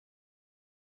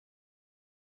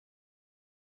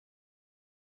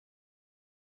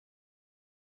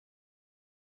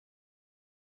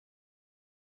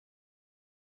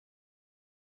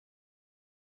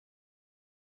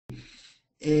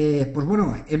Pues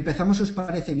bueno, empezamos, si os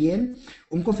parece bien.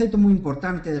 Un concepto muy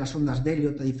importante de las ondas de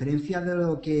Elliott, a diferencia de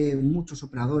lo que muchos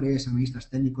operadores, analistas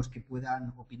técnicos que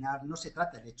puedan opinar, no se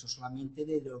trata, de hecho, solamente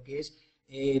de lo que es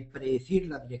predecir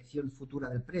la dirección futura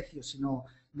del precio, sino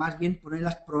más bien poner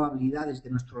las probabilidades de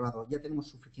nuestro lado. Ya tenemos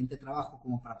suficiente trabajo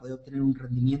como para poder obtener un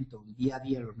rendimiento día a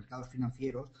día en los mercados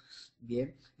financieros.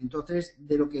 Bien, entonces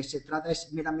de lo que se trata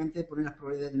es meramente de poner las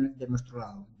probabilidades de nuestro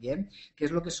lado. Bien, ¿qué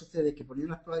es lo que sucede? Que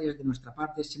poniendo las probabilidades de nuestra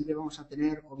parte siempre vamos a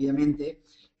tener, obviamente,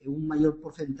 un mayor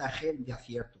porcentaje de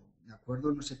acierto, ¿de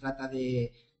acuerdo? No se trata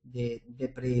de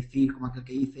predecir, como aquel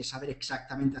que dice, saber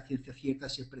exactamente a ciencia cierta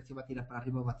si el precio va a tirar para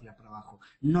arriba o va a tirar para abajo.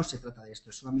 No se trata de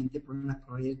esto, es solamente poner las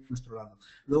probabilidades de nuestro lado.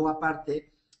 Luego,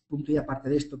 aparte, punto y aparte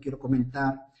de esto, quiero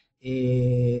comentar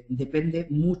depende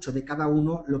mucho de cada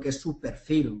uno lo que es su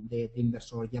perfil de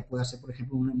inversor. Ya pueda ser, por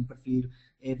ejemplo, un perfil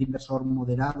de inversor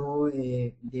moderado,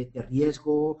 de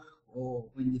riesgo,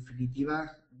 o en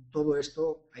definitiva, todo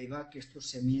esto, ahí va, que esto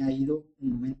se me ha ido,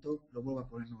 un momento, lo vuelvo a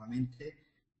poner nuevamente,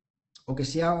 o que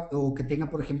sea, o que tenga,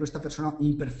 por ejemplo, esta persona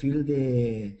un perfil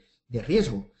de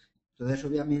riesgo. Entonces,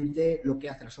 obviamente, lo que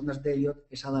hace las ondas de Elliott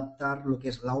es adaptar lo que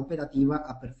es la operativa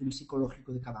a perfil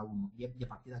psicológico de cada uno. Y a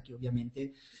partir de aquí,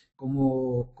 obviamente,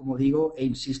 como digo, e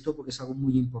insisto, porque es algo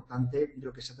muy importante, de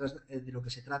lo que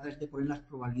se trata es de poner las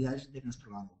probabilidades de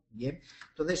nuestro lado. Bien,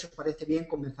 entonces, si os parece bien,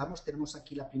 comenzamos. Tenemos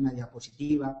aquí la primera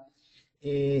diapositiva.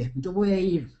 Yo voy a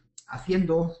ir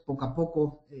haciendo poco a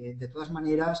poco, de todas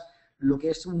maneras, lo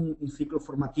que es un ciclo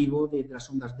formativo de las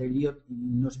ondas de Elliott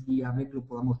no es viable que lo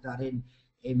podamos dar en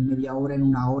media hora, en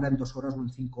una hora, en 2 horas o en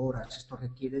 5 horas. Esto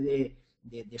requiere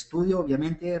de estudio,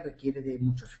 obviamente, requiere de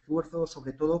mucho esfuerzo,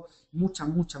 sobre todo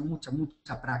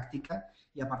mucha práctica,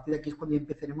 y a partir de aquí es cuando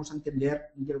empezaremos a entender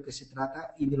de lo que se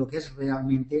trata y de lo que es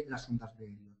realmente las ondas de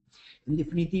Elliott. En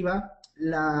definitiva,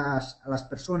 a las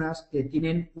personas que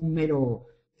tienen un mero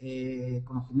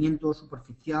conocimiento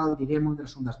superficial, diremos, de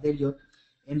las ondas de Elliott,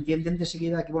 entienden de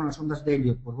seguida que, bueno, las ondas de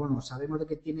Elliott, pues bueno, sabemos de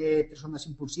que tiene 3 ondas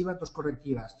impulsivas, 2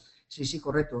 correctivas. Sí, sí,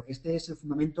 correcto. Este es el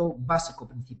fundamento básico,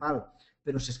 principal,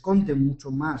 pero se esconde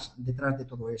mucho más detrás de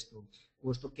todo esto,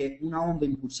 puesto que una onda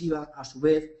impulsiva, a su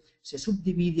vez, se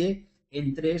subdivide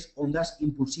en 3 ondas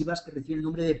impulsivas que reciben el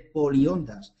nombre de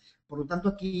poliondas. Por lo tanto,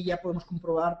 aquí ya podemos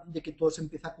comprobar de que todo se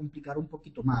empieza a complicar un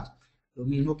poquito más. Lo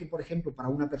mismo que, por ejemplo, para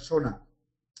una persona.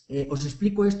 Os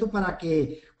explico esto para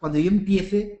que cuando yo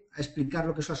empiece a explicar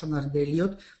lo que son las ondas de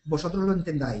Elliott, vosotros lo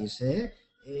entendáis.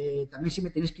 También si me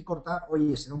tenéis que cortar,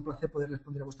 oye, será un placer poder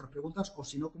responder a vuestras preguntas, o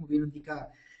si no, como bien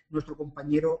indica nuestro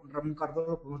compañero Ramón Cardó,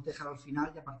 lo podemos dejar al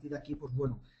final y a partir de aquí, pues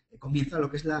bueno, comienza lo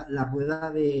que es la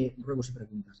rueda de ruegos y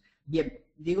preguntas. Bien,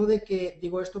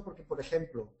 digo esto porque, por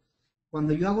ejemplo,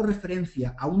 cuando yo hago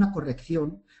referencia a una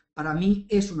corrección, para mí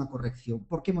es una corrección.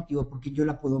 ¿Por qué motivo? Porque yo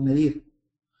la puedo medir.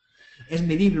 Es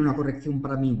medible una corrección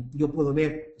para mí. Yo puedo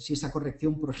ver si esa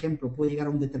corrección, por ejemplo, puede llegar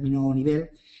a un determinado nivel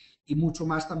y mucho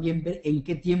más también ver en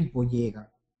qué tiempo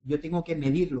llega. Yo tengo que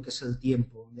medir lo que es el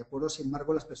tiempo, ¿de acuerdo? Sin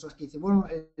embargo, las personas que dicen, bueno,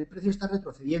 el precio está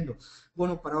retrocediendo.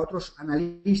 Bueno, para otros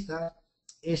analistas,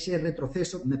 ese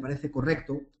retroceso me parece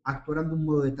correcto, actuarán de un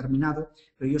modo determinado,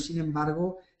 pero yo, sin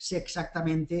embargo, sé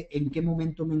exactamente en qué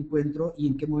momento me encuentro y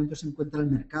en qué momento se encuentra el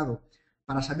mercado,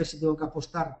 para saber si tengo que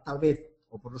apostar, tal vez,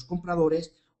 o por los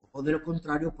compradores, o de lo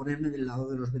contrario ponerme del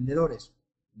lado de los vendedores.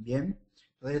 Bien,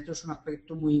 entonces esto es un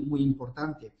aspecto muy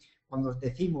importante. Cuando os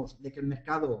decimos de que el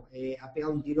mercado ha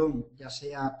pegado un tirón, ya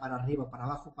sea para arriba o para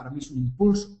abajo, para mí es un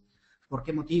impulso. ¿Por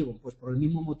qué motivo? Pues por el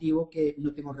mismo motivo que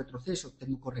no tengo retroceso,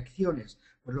 tengo correcciones.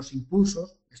 Pues los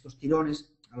impulsos, estos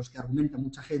tirones a los que argumenta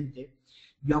mucha gente,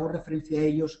 yo hago referencia a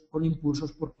ellos con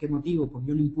impulsos. ¿Por qué motivo?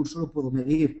 Porque un impulso lo puedo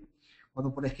medir.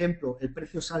 Cuando, por ejemplo, el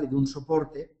precio sale de un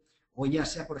soporte, o ya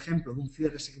sea, por ejemplo, de un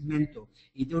cierre segmento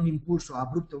y de un impulso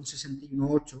abrupto a un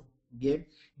 61.8, bien,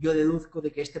 yo deduzco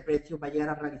de que este precio va a llegar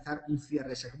a realizar un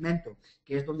cierre segmento,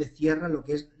 que es donde cierra lo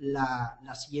que es la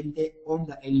siguiente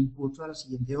onda, el impulso a la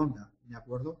siguiente onda, ¿de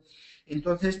acuerdo?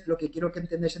 Entonces, lo que quiero que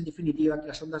entendáis en definitiva, que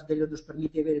las ondas de Elliott nos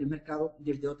permite ver el mercado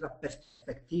desde otra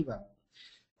perspectiva.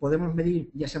 Podemos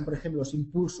medir, ya sean, por ejemplo, los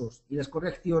impulsos y las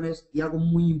correcciones, y algo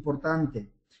muy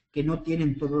importante, que no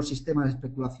tienen todos los sistemas de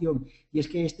especulación, y es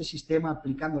que este sistema,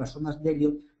 aplicando las ondas de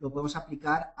Elliott, lo podemos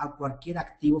aplicar a cualquier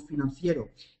activo financiero,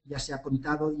 ya sea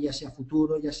contado, ya sea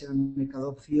futuro, ya sea en el mercado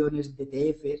de opciones, de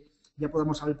ETFs, ya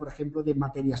podemos hablar, por ejemplo, de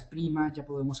materias primas, ya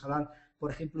podemos hablar,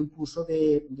 por ejemplo, incluso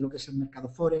de lo que es el mercado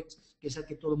Forex, que es el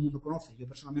que todo el mundo conoce. Yo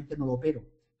personalmente no lo opero,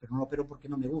 pero no lo opero porque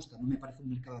no me gusta, no me parece un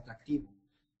mercado atractivo.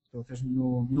 Entonces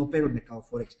no opero el mercado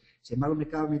Forex. Sin embargo, el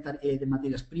mercado de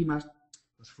materias primas,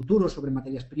 los futuros sobre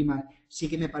materias primas, sí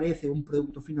que me parece un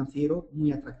producto financiero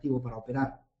muy atractivo para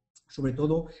operar, sobre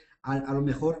todo A lo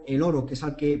mejor el oro, que es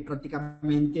al que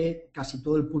prácticamente casi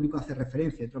todo el público hace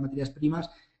referencia, entre las materias primas,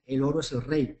 el oro es el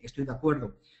rey, estoy de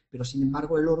acuerdo, pero sin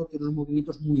embargo el oro tiene unos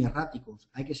movimientos muy erráticos.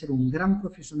 Hay que ser un gran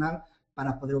profesional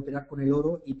para poder operar con el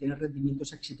oro y tener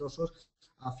rendimientos exitosos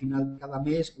al final de cada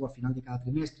mes o al final de cada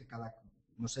trimestre,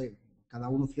 no sé, cada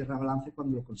uno cierra balance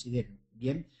cuando lo considere.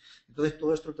 Bien, entonces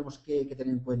todo esto lo tenemos que tener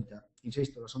en cuenta.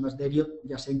 Insisto, las ondas de Elliott,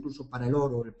 ya sea incluso para el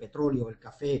oro, el petróleo, el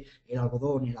café, el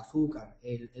algodón, el azúcar,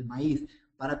 el maíz,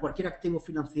 para cualquier activo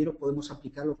financiero podemos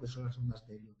aplicar lo que son las ondas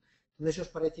de Elliott. Entonces, si os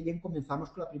parece bien, comenzamos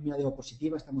con la primera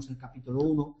diapositiva. Estamos en el capítulo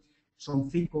 1,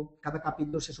 son 5. Cada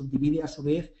capítulo se subdivide a su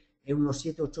vez en unos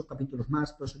 7 o 8 capítulos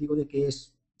más. Por eso digo de que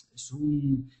es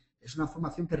una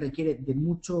formación que requiere de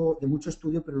mucho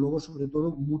estudio, pero luego, sobre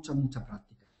todo, mucha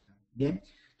práctica. Bien,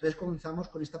 entonces comenzamos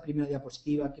con esta primera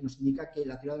diapositiva que nos indica que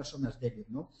la teoría de las ondas de Elliott,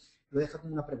 ¿no? Lo deja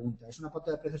como una pregunta. Es una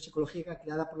pauta de precios psicológica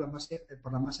creada por la masa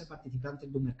de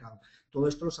participantes de un mercado. Todo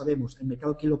esto lo sabemos. ¿El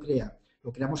mercado quién lo crea?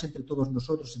 Lo creamos entre todos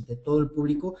nosotros, entre todo el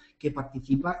público que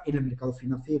participa en el mercado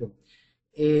financiero.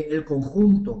 El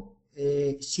conjunto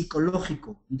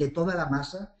psicológico de toda la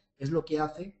masa es lo que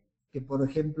hace que, por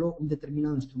ejemplo, un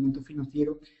determinado instrumento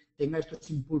financiero tenga estos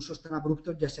impulsos tan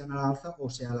abruptos, ya sean a la alza o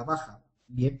sea a la baja.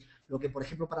 Bien, lo que, por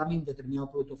ejemplo, para mí un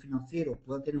determinado producto financiero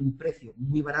puede tener un precio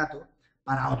muy barato,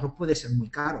 para otros puede ser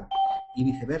muy caro y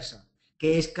viceversa.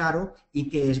 ¿Qué es caro y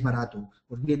qué es barato?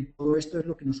 Pues bien, todo esto es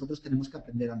lo que nosotros tenemos que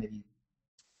aprender a medir.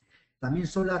 También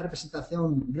son la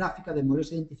representación gráfica de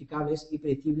modelos identificables y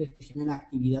predecibles que generan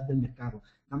actividad del mercado,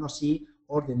 dando así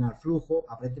orden al flujo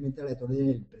aparentemente aleatorio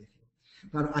del precio.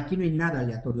 Claro, aquí no hay nada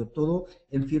aleatorio, todo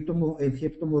en cierto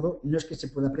modo no es que se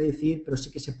pueda predecir, pero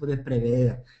sí que se puede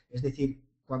prever. Es decir,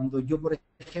 cuando yo, por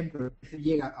ejemplo, el precio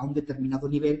llega a un determinado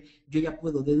nivel, yo ya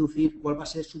puedo deducir cuál va a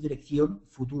ser su dirección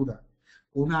futura,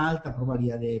 con una alta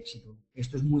probabilidad de éxito.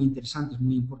 Esto es muy interesante, es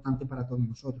muy importante para todos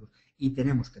nosotros y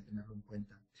tenemos que tenerlo en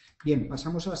cuenta. Bien,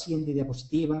 pasamos a la siguiente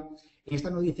diapositiva. En esta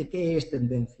nos dice qué es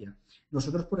tendencia.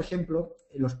 Nosotros, por ejemplo,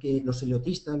 los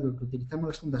elliotistas, los que utilizamos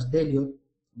las ondas de Elliott,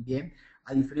 bien,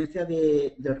 a diferencia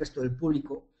del resto del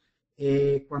público,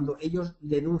 cuando ellos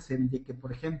deducen de que,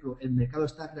 por ejemplo, el mercado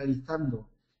está realizando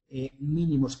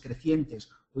mínimos crecientes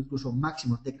o incluso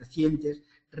máximos decrecientes,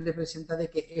 representa de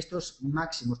que estos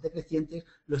máximos decrecientes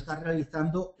lo está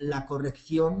realizando la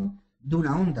corrección de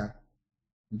una onda.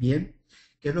 Bien,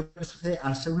 ¿qué es lo que sucede?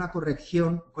 Al ser una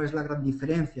corrección, ¿cuál es la gran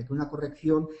diferencia? Que una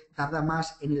corrección tarda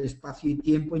más en el espacio y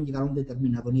tiempo en llegar a un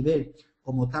determinado nivel.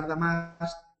 Como tarda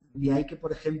más, de ahí que,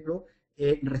 por ejemplo,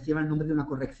 reciba el nombre de una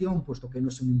corrección, puesto que no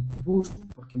es un boost.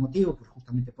 ¿Por qué motivo? Pues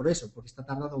justamente por eso, porque está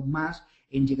tardado más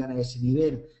en llegar a ese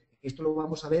nivel. Esto lo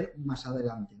vamos a ver más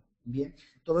adelante. Bien,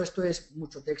 todo esto es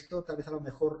mucho texto, tal vez a lo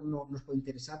mejor no nos puede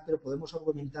interesar, pero podemos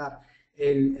argumentar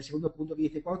el segundo punto que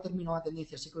dice, ¿cuándo termina una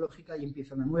tendencia psicológica y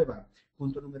empieza una nueva?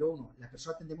 Punto número 1, la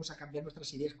persona tendemos a cambiar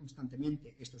nuestras ideas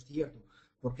constantemente, esto es cierto.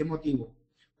 ¿Por qué motivo?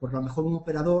 Porque a lo mejor un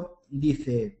operador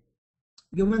dice,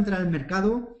 yo voy a entrar al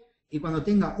mercado y cuando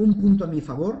tenga un punto a mi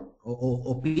favor,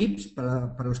 o pips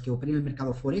para los que operen en el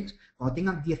mercado Forex, cuando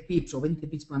tengan 10 pips o 20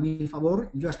 pips para mi favor,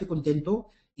 yo estoy contento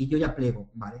y yo ya plego,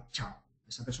 vale, chao.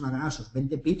 Esa persona ha ganado sus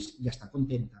 20 pips y ya está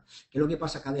contenta. ¿Qué es lo que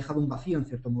pasa? Que ha dejado un vacío en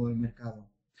cierto modo el mercado.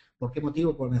 ¿Por qué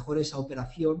motivo? Por lo mejor esa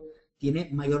operación tiene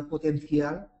mayor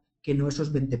potencial que no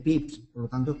esos 20 pips, por lo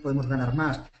tanto podemos ganar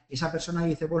más. Esa persona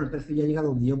dice, bueno, el precio ya ha llegado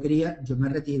donde yo quería, yo me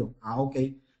retiro. Ah, ok.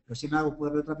 Pero sin embargo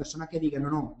puede haber otra persona que diga,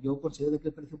 no, yo considero que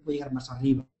el precio puede llegar más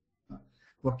arriba.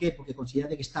 ¿Por qué? Porque considera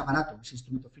que está barato ese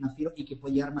instrumento financiero y que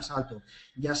puede llegar más alto.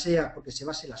 Ya sea porque se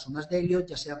base en las ondas de Elliott,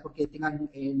 ya sea porque tengan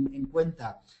en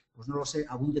cuenta, pues no lo sé,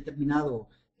 algún determinado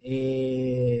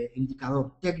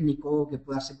indicador técnico que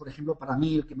pueda ser, por ejemplo, para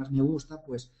mí el que más me gusta,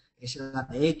 pues es el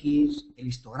ATX, el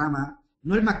histograma,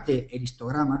 no el MACD, el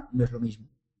histograma no es lo mismo.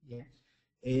 ¿Bien?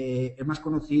 El más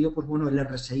conocido, pues bueno, el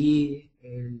RSI,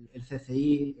 el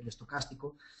CCI, el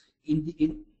estocástico.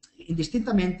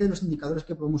 Indistintamente de los indicadores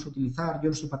que podemos utilizar, yo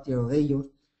no soy partidario de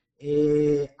ellos.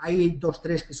 Hay 2,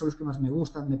 3 que son los que más me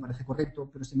gustan, me parece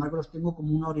correcto, pero sin embargo los tengo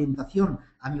como una orientación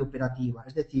a mi operativa.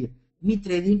 Es decir, mi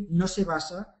trading no se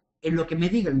basa en lo que me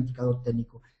diga el indicador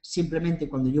técnico. Simplemente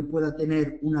cuando yo pueda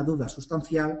tener una duda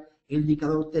sustancial, el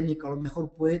indicador técnico a lo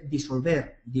mejor puede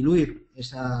diluir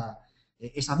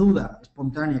esa duda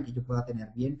espontánea que yo pueda tener.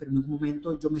 Bien, pero en un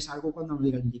momento yo me salgo cuando me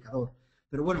diga el indicador.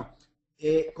 Pero bueno,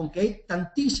 con que hay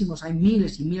tantísimos, hay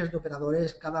miles y miles de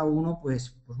operadores, cada uno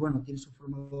pues bueno, tiene su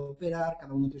forma de operar,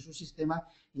 cada uno tiene su sistema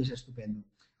y es estupendo.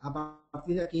 A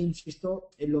partir de aquí, insisto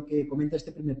en lo que comenta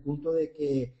este primer punto de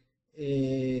que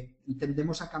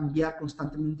tendemos a cambiar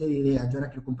constantemente de ideas. Yo ahora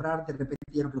quiero comprar, de repente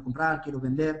ya no quiero comprar, quiero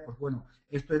vender, pues bueno,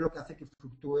 esto es lo que hace que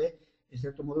fluctúe en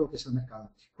cierto modo, lo que es el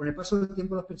mercado. Con el paso del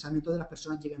tiempo, los pensamientos de las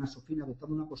personas llegan a su fin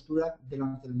adoptando una postura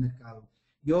delante del mercado.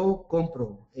 Yo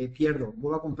compro, pierdo,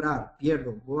 vuelvo a comprar,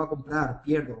 pierdo, vuelvo a comprar,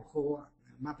 pierdo. Ojo,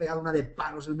 me ha pegado una de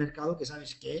palos el mercado que,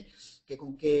 ¿sabes qué? Que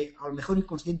con que a lo mejor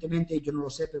inconscientemente, yo no lo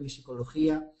sé, pero mi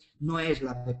psicología no es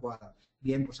la adecuada.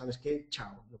 Bien, pues ¿sabes qué?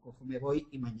 Chao, lo cojo, me voy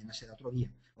y mañana será otro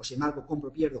día. O sin embargo,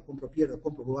 compro, pierdo,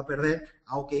 vuelvo a perder,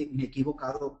 aunque me he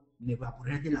equivocado, me voy a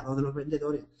poner del lado de los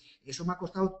vendedores. Eso me ha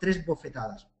costado 3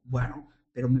 bofetadas. Bueno,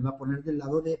 pero me va a poner del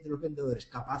lado de los vendedores.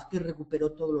 Capaz que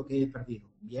recupero todo lo que he perdido.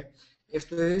 Bien,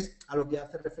 esto es a lo que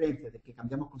hace referencia, de que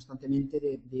cambiamos constantemente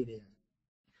de ideas.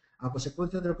 A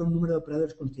consecuencia de lo que un número de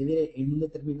operadores considere en un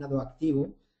determinado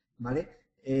activo, ¿vale?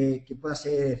 Que pueda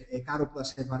ser caro, pueda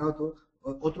ser barato,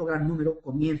 otro gran número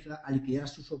comienza a liquidar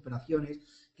sus operaciones,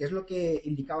 que es lo que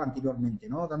indicaba anteriormente,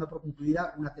 ¿no? Dando por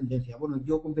concluida una tendencia. Bueno,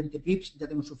 yo con 20 pips ya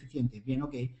tengo suficiente. Bien,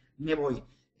 ok, me voy.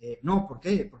 No, ¿por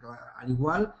qué? Porque al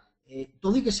igual,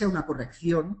 todo y que sea una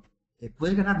corrección,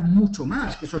 puedes ganar mucho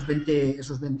más que esos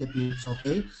 20 pips,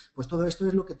 ¿ok? Pues todo esto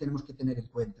es lo que tenemos que tener en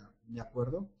cuenta, ¿de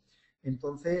acuerdo?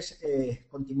 Entonces,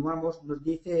 continuamos, nos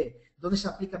dice, ¿dónde se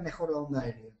aplica mejor la onda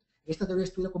Elliott? Esta teoría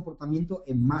estudia el comportamiento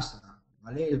en masa,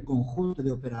 ¿vale? El conjunto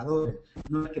de operadores,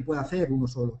 no es que pueda hacer uno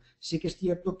solo. Sí que es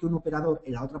cierto que un operador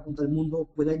en la otra punta del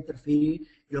mundo pueda interferir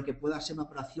en lo que pueda ser una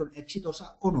operación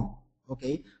exitosa o no, ¿ok?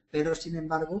 Pero, sin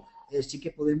embargo, sí que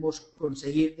podemos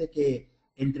conseguir de que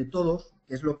entre todos,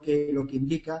 que es lo que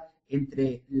indica,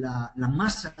 entre la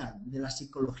masa de la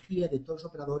psicología de todos los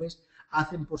operadores,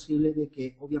 hacen posible de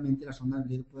que, obviamente, las ondas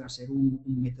de Elliott pueda ser un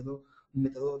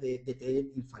método de TED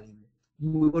infalible.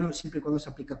 Muy bueno siempre y cuando se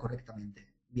aplica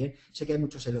correctamente. Bien, sé que hay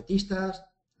muchos eliotistas,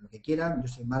 lo que quieran, yo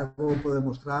sin embargo puedo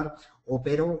demostrar,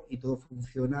 opero y todo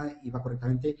funciona y va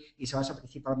correctamente y se basa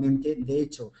principalmente, de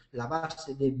hecho, la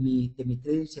base de mi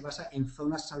trading se basa en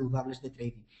zonas saludables de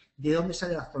trading. ¿De dónde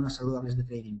salen las zonas saludables de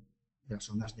trading? De las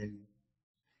ondas de Elliott.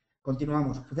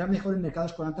 Continuamos. Funciona mejor en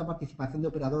mercados con alta participación de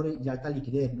operadores y alta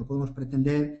liquidez. No podemos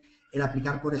pretender el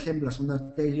aplicar, por ejemplo, las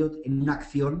ondas de Elliott en una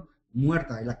acción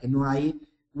muerta, en la que no hay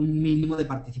un mínimo de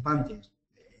participantes.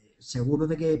 Seguro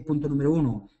de que, punto número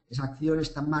 1, esa acción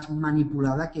está más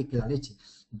manipulada que la leche.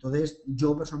 Entonces,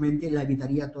 yo personalmente la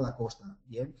evitaría a toda costa.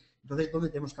 ¿Bien? Entonces, ¿dónde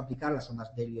tenemos que aplicar las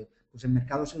ondas de Elliott? Pues en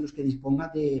mercados en los que disponga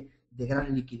de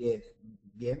gran liquidez.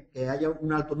 Bien, que haya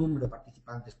un alto número de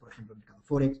participantes, por ejemplo, en el mercado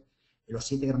Forex, los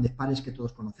 7 grandes pares que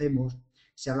todos conocemos.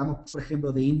 Si hablamos, por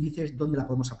ejemplo, de índices, ¿dónde la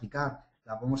podemos aplicar?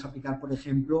 La podemos aplicar, por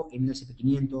ejemplo, en el S&P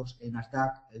 500, el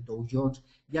Nasdaq, el Dow Jones.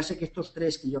 Ya sé que estos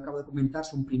 3 que yo acabo de comentar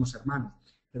son primos hermanos,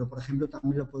 pero, por ejemplo,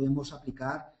 también lo podemos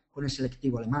aplicar con el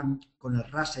selectivo alemán, con el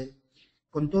Russell.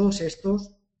 Con todos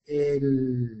estos,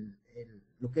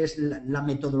 lo que es la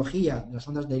metodología de las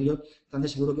ondas de Elliott, tan de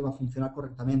seguro que va a funcionar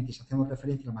correctamente. Si hacemos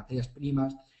referencia a materias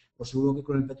primas, pues seguro que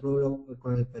con el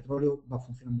petróleo va a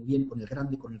funcionar muy bien, con el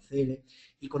grande, con el CL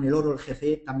y con el oro, el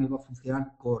GC, también va a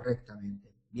funcionar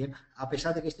correctamente. Bien, a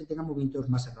pesar de que este tenga movimientos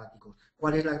más erráticos.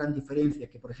 ¿Cuál es la gran diferencia?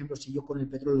 Que, por ejemplo, si yo con el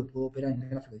petróleo puedo operar en el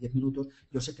gráfico de 10 minutos,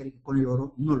 yo sé que con el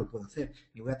oro no lo puedo hacer.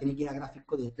 Me voy a tener que ir a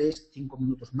gráfico de 3, 5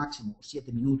 minutos máximo, o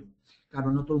 7 minutos.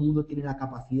 Claro, no todo el mundo tiene la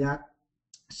capacidad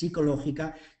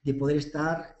psicológica de poder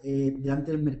estar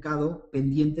delante del mercado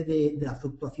pendiente de la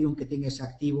fluctuación que tenga ese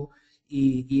activo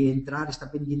y entrar,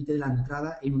 estar pendiente de la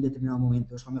entrada en un determinado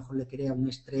momento. Eso a lo mejor le crea un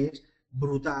estrés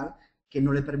brutal que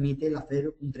no le permite el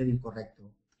hacer un trading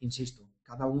correcto. Insisto,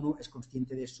 cada uno es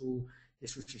consciente de su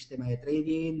sistema de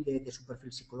trading, de su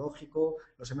perfil psicológico,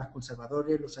 los hay más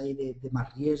conservadores, los hay de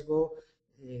más riesgo,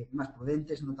 más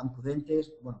prudentes, no tan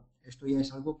prudentes. Bueno, esto ya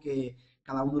es algo que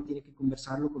cada uno tiene que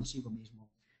conversarlo consigo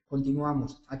mismo.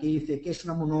 Continuamos. Aquí dice, ¿qué es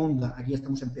una monoonda? Aquí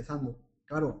estamos empezando.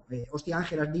 Claro, hostia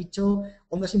Ángel, has dicho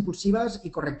ondas impulsivas y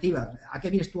correctivas. ¿A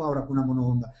qué vienes tú ahora con una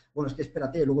monoonda? Bueno, es que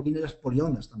espérate, luego vienen las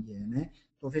poliondas también, ¿eh?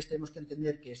 Entonces tenemos que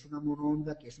entender qué es una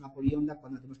monoonda, qué es una polionda,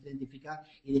 cuándo la tenemos que identificar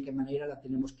y de qué manera la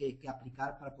tenemos que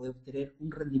aplicar para poder obtener un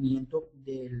rendimiento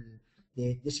de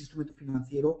ese instrumento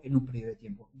financiero en un periodo de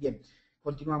tiempo. Bien,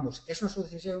 continuamos. Es una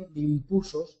asociación de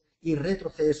impulsos y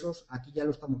retrocesos, aquí ya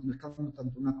lo estamos mezclando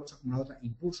tanto una cosa como la otra,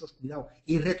 impulsos, cuidado,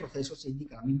 y retrocesos se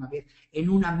indica a la misma vez en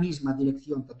una misma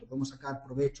dirección, tanto podemos sacar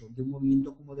provecho de un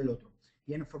movimiento como del otro.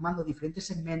 Bien, formando diferentes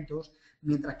segmentos,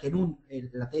 mientras que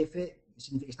la TF,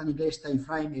 significa que está en inglés, time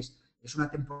frame, es una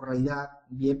temporalidad,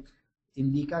 bien,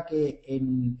 indica que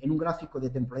en un gráfico de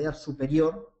temporalidad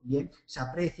superior, bien, se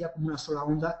aprecia como una sola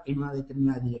onda en una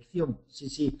determinada dirección.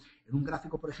 Sí, en un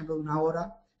gráfico, por ejemplo, de una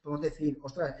hora, podemos decir,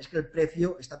 ostras, es que el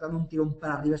precio está dando un tirón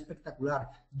para arriba espectacular.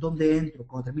 ¿Dónde entro?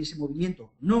 ¿Cuando termine ese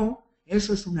movimiento? No,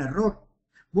 eso es un error.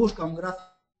 Busca un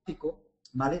gráfico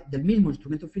 ¿vale? Del mismo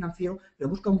instrumento financiero, pero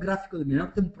busca un gráfico de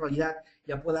menor temporalidad,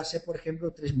 ya pueda ser, por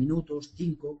ejemplo, 3 minutos,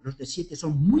 5, los de 7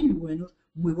 son muy buenos,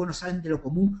 salen de lo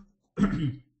común,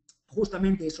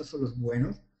 justamente esos son los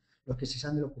buenos, los que se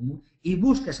salen de lo común, y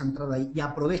busca esa entrada ahí y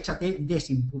aprovechate de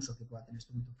ese impulso que pueda tener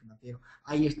este instrumento financiero.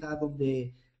 Ahí está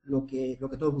donde lo que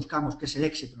todos buscamos, que es el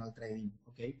éxito en el trading,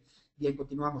 ¿ok? Bien,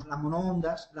 continuamos. Las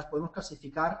monoondas las podemos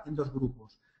clasificar en dos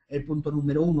grupos. El punto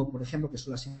número 1, por ejemplo, que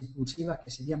son las impulsivas, que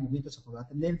serían movimientos a favor de la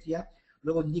tendencia.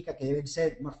 Luego indica que deben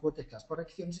ser más fuertes que las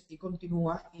correcciones y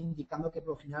continúa indicando que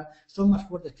por lo general son más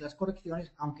fuertes que las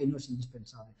correcciones, aunque no es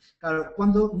indispensable. Claro,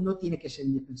 ¿cuándo no tiene que ser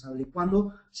indispensable?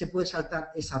 ¿Cuándo se puede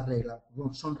saltar esa regla?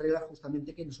 Bueno, son reglas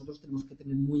justamente que nosotros tenemos que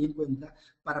tener muy en cuenta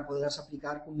para poderlas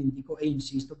aplicar, como indico e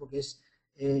insisto, porque es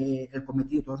el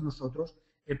cometido de todos nosotros,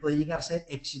 el poder llegar a ser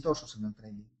exitosos en el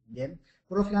trading. ¿Bien?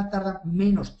 Por lo general tardan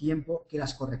menos tiempo que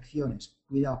las correcciones.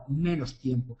 Cuidado, menos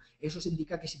tiempo. Eso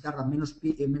indica que si tardan menos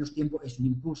tiempo es un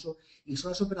impulso y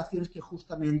son las operaciones que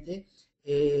justamente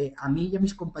a mí y a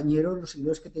mis compañeros, los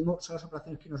seguidores que tengo, son las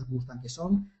operaciones que nos gustan, que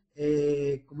son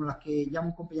como las que llama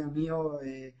un compañero mío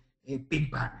pim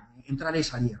pam, entrar y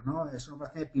salir, ¿no? Es una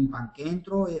operación de pim pam, que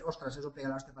entro, ostras, eso pega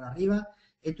la hostia para arriba,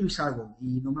 entro y salgo,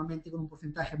 y normalmente con un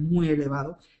porcentaje muy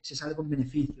elevado se sale con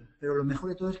beneficio, pero lo mejor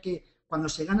de todo es que cuando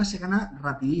se gana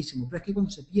rapidísimo, pero es que cuando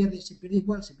se pierde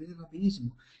igual, se pierde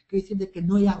rapidísimo. Quiere decir de que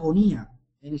no hay agonía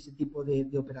en este tipo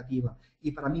de operativa,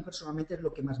 y para mí personalmente es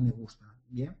lo que más me gusta,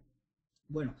 ¿bien?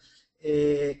 Bueno,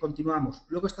 continuamos.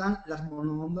 Luego están las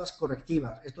monoondas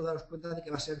correctivas. Esto daros cuenta de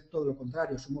que va a ser todo lo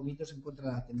contrario, son movimientos en contra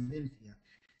de la tendencia.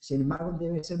 Sin embargo,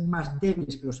 deben ser más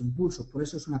débiles que los impulsos, por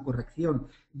eso es una corrección.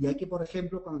 De ahí que, por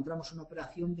ejemplo, cuando entramos en una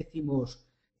operación decimos,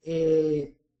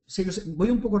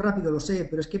 voy un poco rápido, lo sé,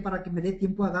 pero es que para que me dé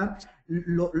tiempo a dar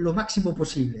lo máximo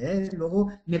posible, ¿eh?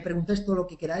 Luego me preguntáis todo lo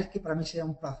que queráis, que para mí será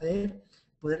un placer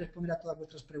poder responder a todas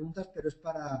vuestras preguntas, pero es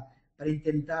para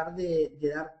intentar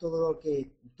de dar todo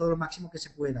lo máximo que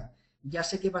se pueda. Ya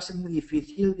sé que va a ser muy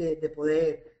difícil de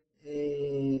poder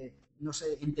no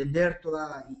sé, entender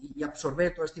toda y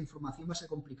absorber toda esta información, va a ser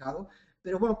complicado,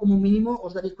 pero bueno, como mínimo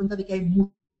os daréis cuenta de que hay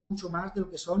mucho más de lo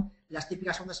que son las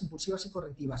típicas ondas impulsivas y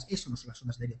correctivas. Eso no son las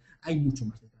ondas de Elliott, hay mucho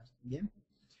más detrás, ¿bien?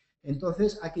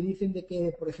 Entonces, aquí dicen de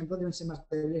que, por ejemplo, deben ser más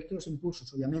débiles que los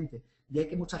impulsos, obviamente. De ahí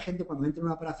que mucha gente cuando entra en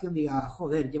una operación diga,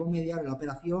 joder, llevo media hora en la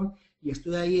operación y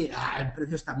estoy ahí, el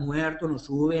precio está muerto, no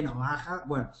sube, no baja.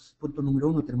 Bueno, punto número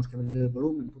 1, tenemos que ver el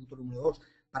volumen. Punto número 2,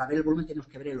 para ver el volumen tenemos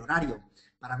que ver el horario.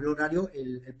 Para ver el horario,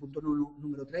 el punto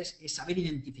número 3 es saber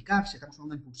identificar si estamos en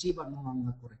una impulsiva o en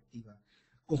una correctiva.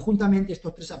 Conjuntamente,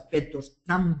 estos tres aspectos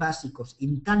tan básicos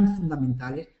y tan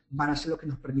fundamentales van a ser los que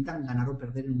nos permitan ganar o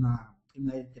perder en una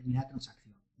determinada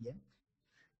transacción. ¿Bien?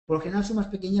 Por lo general son más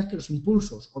pequeñas que los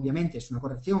impulsos, obviamente es una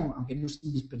corrección, aunque no es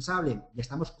indispensable, ya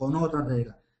estamos con otra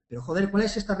regla. Pero joder, ¿cuál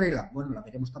es esta regla? Bueno, la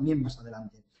veremos también más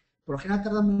adelante. Por lo general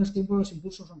tardan menos tiempo los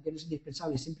impulsos, aunque no es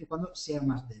indispensable, siempre y cuando sean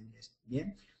más débiles.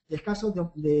 ¿Bien? El caso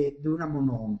de una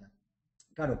monoonda.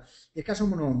 Claro, el caso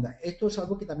monoonda, esto es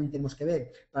algo que también tenemos que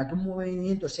ver. Para que un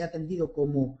movimiento sea atendido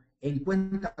como en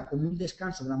cuenta como un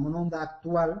descanso de la monoonda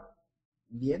actual,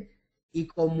 ¿bien? Y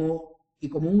como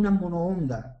una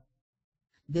monoonda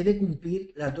debe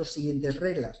cumplir las dos siguientes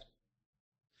reglas.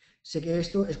 Sé que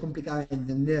esto es complicado de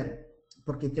entender,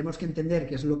 porque tenemos que entender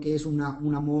qué es lo que es una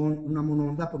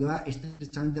monoonda, porque va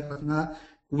estrechamente relacionada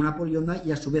con una polionda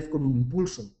y a su vez con un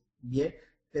impulso. Bien,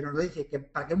 pero nos dice que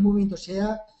para que un movimiento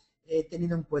sea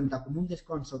tenido en cuenta como un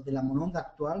descanso de la monoonda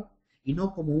actual y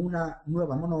no como una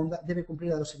nueva monoonda, debe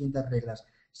cumplir las dos siguientes reglas.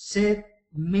 Ser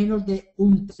menos de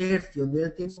un tercio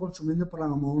del tiempo consumido por la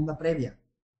monoonda previa.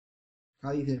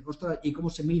 Claro, dices, ostras, ¿y cómo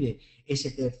se mide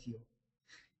ese tercio?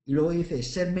 Y luego dice,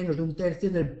 ser menos de un tercio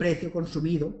del precio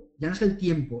consumido, ya no es el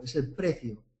tiempo, es el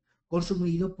precio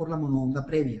consumido por la monoonda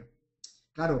previa.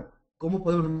 Claro, ¿cómo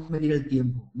podemos medir el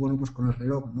tiempo? Bueno, pues con el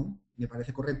reloj, ¿no? Me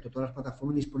parece correcto, todas las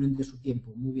plataformas disponen de su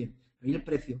tiempo, muy bien. Medir el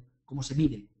precio, ¿cómo se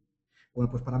mide? Bueno,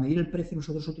 pues para medir el precio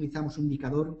nosotros utilizamos un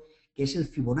indicador que es el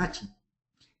Fibonacci.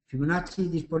 Fibonacci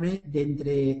dispone de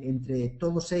entre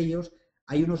todos ellos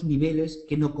hay unos niveles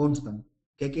que no constan,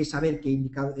 que hay que saber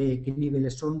qué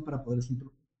niveles son para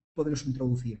poderlos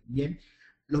introducir. Bien,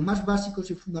 los más básicos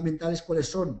y fundamentales, ¿cuáles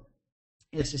son?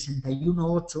 El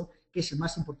 61.8, que es el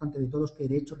más importante de todos, que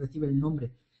de hecho recibe el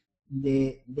nombre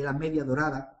de la media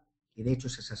dorada, que de hecho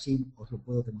es así, os lo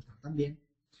puedo demostrar también.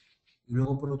 Y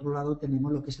luego, por otro lado,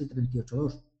 tenemos lo que es el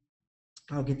 38.2.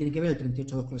 Claro, ¿qué tiene que ver el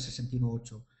 38.2 con el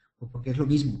 61.8? Pues porque es lo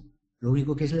mismo, lo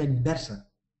único que es la inversa.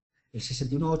 El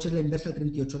 61.8 es la inversa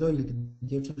del 38.2 y el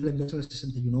 38 es la inversa del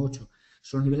 61.8.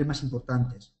 Son los niveles más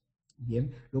importantes.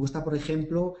 Bien, luego está, por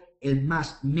ejemplo, el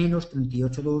más menos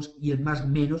 38,2 y el más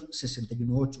menos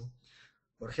 61,8.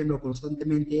 Por ejemplo,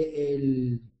 constantemente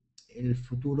el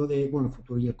futuro bueno, el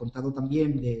futuro y el contado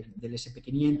también del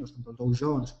SP500, tanto el Dow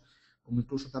Jones como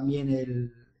incluso también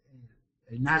el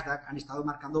Nasdaq, han estado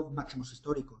marcando máximos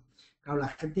históricos. Claro, la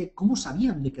gente, ¿cómo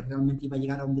sabían de que realmente iba a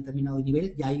llegar a un determinado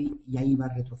nivel y ahí iba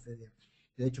a retroceder?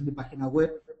 De hecho, en mi página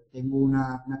web tengo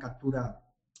una captura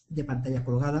de pantalla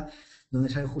colgada donde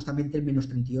sale justamente el menos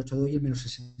 38,2 y el menos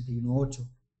 61,8.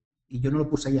 Y yo no lo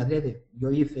puse ahí adrede. Yo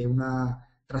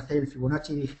tracé el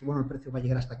Fibonacci y dije, bueno, el precio va a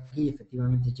llegar hasta aquí.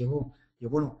 Efectivamente llegó. Yo,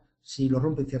 bueno, si lo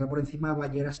rompe y cierra por encima, va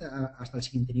a llegar hasta el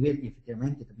siguiente nivel. Y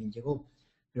efectivamente también llegó.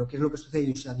 Pero ¿qué es lo que sucede?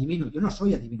 Yo soy adivino. Yo no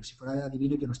soy adivino. Si fuera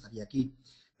adivino, yo no estaría aquí.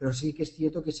 Pero sí que es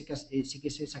cierto que sí que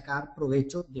sé sacar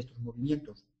provecho de estos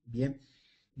movimientos. Bien.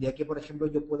 De aquí, por ejemplo,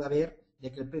 yo pueda ver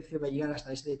de que el precio va a llegar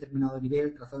hasta ese determinado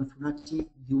nivel trazado en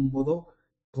Fibonacci de un modo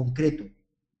concreto.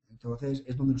 Entonces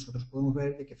es donde nosotros podemos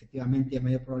ver de que efectivamente hay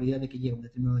mayor probabilidad de que llegue a un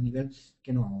determinado nivel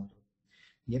que no a otro.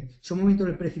 Bien, si un momento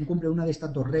el precio incumple una de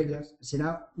estas dos reglas,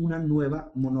 será una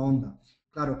nueva monoonda.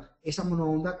 Claro, esa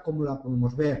monoonda, ¿cómo la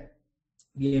podemos ver?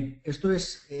 Bien, esto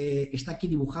está aquí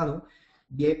dibujado.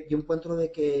 Bien, yo encuentro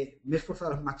de que me he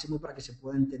esforzado al máximo para que se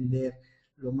pueda entender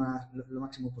lo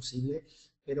máximo posible,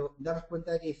 pero daros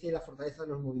cuenta de que dice la fortaleza de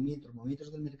los movimientos. Los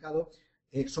movimientos del mercado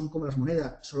son como las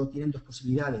monedas, solo tienen dos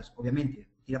posibilidades, obviamente,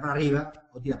 tira para arriba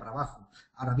o tira para abajo.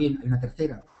 Ahora bien, hay una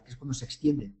tercera, que es cuando se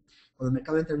extiende. Cuando el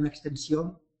mercado entra en una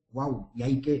extensión, wow, ¿y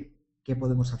ahí qué? ¿Qué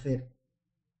podemos hacer?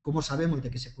 ¿Cómo sabemos de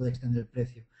que se puede extender el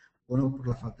precio? Bueno, por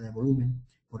la falta de volumen,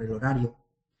 por el horario,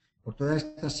 por toda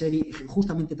esta serie,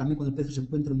 justamente también cuando el precio se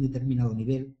encuentra en un determinado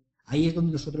nivel, ahí es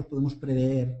donde nosotros podemos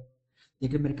prever de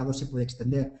que el mercado se puede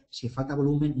extender. Si falta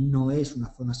volumen, no es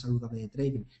una zona saludable de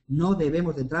trading. No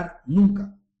debemos de entrar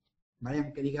nunca. ¿Vale?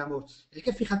 Aunque digamos, es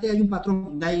que fíjate, hay un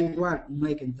patrón, da igual, no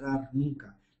hay que entrar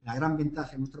nunca. La gran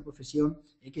ventaja de nuestra profesión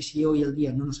es que si hoy el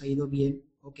día no nos ha ido bien,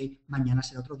 ok, mañana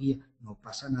será otro día, no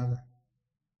pasa nada.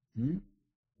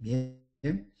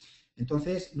 Bien.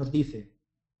 Entonces nos dice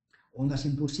ondas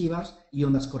impulsivas y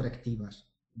ondas correctivas.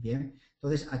 Bien.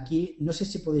 Entonces aquí, no sé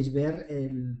si podéis ver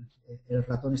el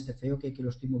ratón este feo que lo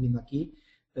estoy moviendo aquí,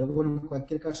 pero bueno, en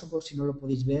cualquier caso, pues, si no lo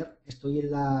podéis ver, estoy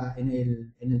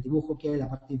en el dibujo que hay en la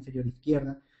parte inferior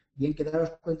izquierda. Bien, que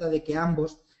daros cuenta de que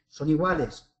ambos son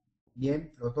iguales.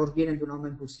 Bien, los dos vienen de una onda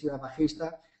impulsiva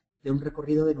bajista de un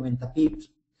recorrido de 90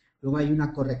 pips. Luego hay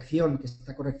una corrección, que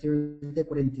esta corrección es de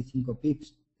 45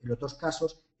 pips. En los dos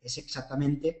casos es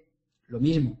exactamente lo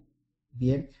mismo.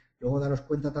 Bien, luego daros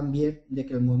cuenta también de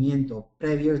que el movimiento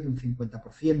previo es de un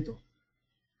 50%.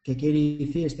 ¿Qué quiere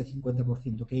decir este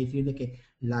 50%? Quiere decir de que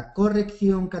la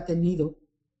corrección que ha tenido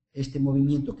este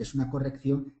movimiento, que es una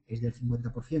corrección, es del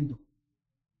 50%.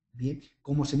 Bien,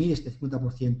 ¿cómo se mide este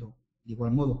 50%? De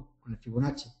igual modo, con el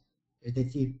Fibonacci. Es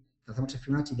decir, trazamos el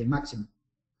Fibonacci del máximo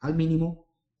al mínimo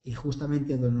y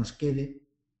justamente donde nos quede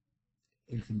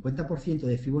el 50%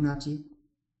 de Fibonacci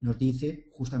nos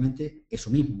dice justamente eso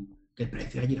mismo, que el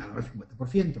precio ha llegado al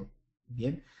 50%.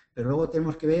 Bien, pero luego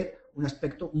tenemos que ver un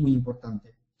aspecto muy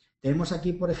importante. Tenemos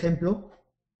aquí, por ejemplo,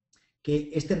 que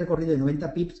este recorrido de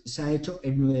 90 pips se ha hecho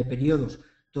en 9 periodos.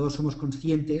 Todos somos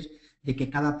conscientes de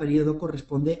que cada periodo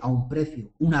corresponde a un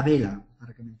precio, una vela,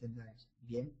 para que me entendáis.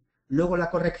 Bien. Luego la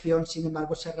corrección, sin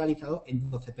embargo, se ha realizado en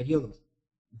 12 periodos,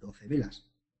 12 velas.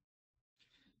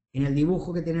 En el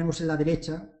dibujo que tenemos en la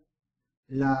derecha,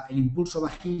 el impulso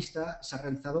bajista se ha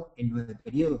realizado en 9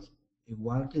 periodos,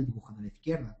 igual que el dibujo de la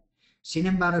izquierda. Sin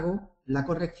embargo, la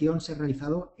corrección se ha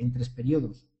realizado en 3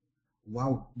 periodos.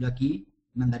 Wow, yo aquí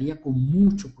me andaría con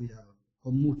mucho cuidado,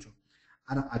 con mucho.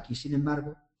 Ahora, aquí, sin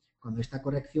embargo, cuando esta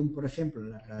corrección, por ejemplo,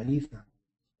 la realiza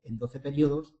en 12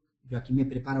 periodos, yo aquí me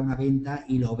preparo una venta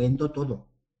y lo vendo todo.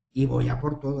 Y voy a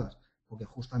por todas, porque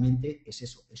justamente es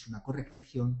eso, es una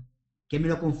corrección. ¿Qué me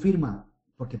lo confirma?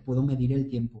 Porque puedo medir el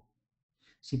tiempo.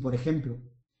 Si, por ejemplo,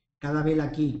 cada vela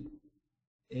aquí,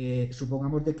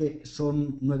 supongamos de que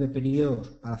son 9 periodos,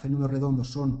 para hacer números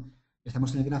redondos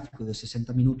estamos en el gráfico de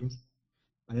 60 minutos,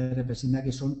 ¿vale? Representa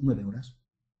que son 9 horas.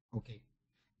 Ok.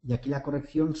 Y aquí la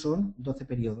corrección son 12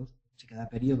 periodos. Si cada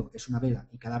periodo es una vela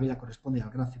y cada vela corresponde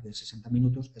al gráfico de 60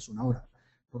 minutos, es una hora.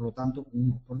 Por lo tanto,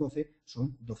 1 por 12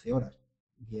 son 12 horas.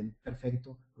 Bien,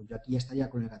 perfecto. Pues yo aquí ya estaría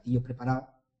con el gatillo preparado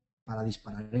para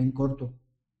disparar en corto,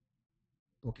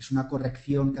 porque es una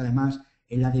corrección que además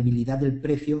en la debilidad del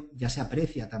precio ya se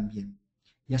aprecia también.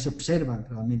 Ya se observa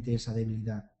realmente esa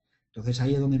debilidad. Entonces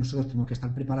ahí es donde nosotros tenemos que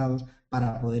estar preparados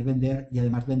para poder vender y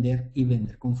además vender y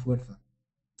vender con fuerza.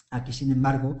 Aquí, sin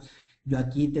embargo, yo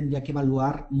aquí tendría que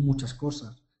evaluar muchas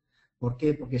cosas. ¿Por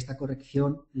qué? Porque esta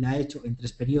corrección la he hecho en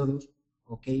 3 periodos,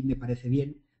 ok, me parece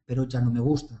bien, pero ya no me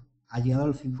gusta. Ha llegado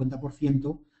al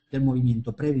 50% del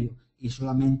movimiento previo y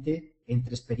solamente en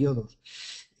 3 periodos.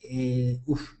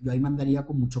 Yo ahí mandaría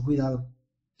con mucho cuidado.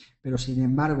 Pero sin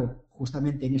embargo,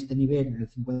 justamente en este nivel, en el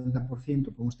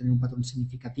 50%, podemos tener un patrón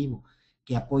significativo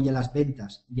que apoya las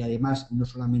ventas y además no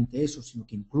solamente eso, sino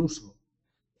que incluso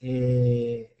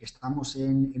estamos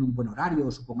en un buen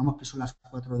horario, supongamos que son las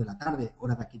 4 de la tarde,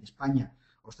 hora de aquí de España,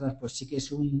 ostras, pues sí que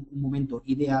es un momento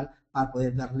ideal para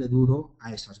poder darle duro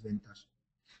a esas ventas.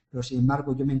 Pero sin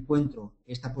embargo yo me encuentro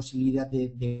esta posibilidad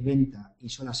de venta y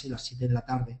son las 7 de la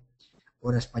tarde,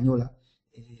 hora española,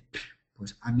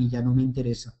 pues a mí ya no me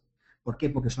interesa. ¿Por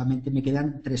qué? Porque solamente me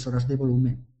quedan 3 horas de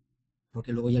volumen,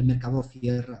 porque luego ya el mercado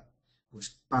cierra. Pues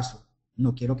paso,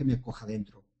 no quiero que me coja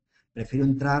dentro. Prefiero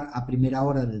entrar a primera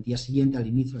hora del día siguiente al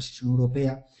inicio de la sesión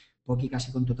europea, porque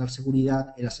casi con total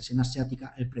seguridad en la sesión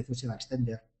asiática el precio se va a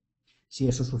extender. Si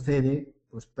eso sucede,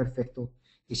 pues perfecto.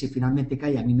 Y si finalmente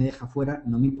cae y a mí me deja fuera,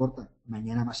 no me importa.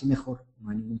 Mañana más y mejor, no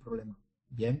hay ningún problema.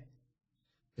 Bien.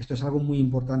 Esto es algo muy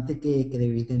importante que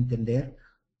debéis de entender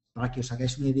para que os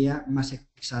hagáis una idea más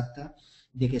exacta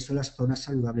de qué son las zonas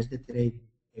saludables de trading.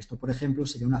 Esto, por ejemplo,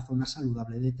 sería una zona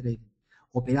saludable de trading.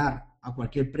 Operar a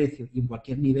cualquier precio y en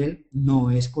cualquier nivel no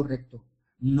es correcto.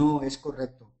 No es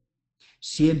correcto.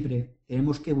 Siempre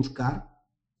tenemos que buscar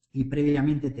y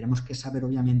previamente tenemos que saber,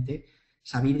 obviamente,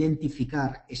 saber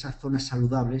identificar esas zonas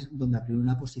saludables donde abrir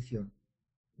una posición.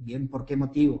 Bien, ¿por qué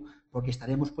motivo? Porque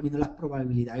estaremos poniendo las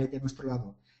probabilidades de nuestro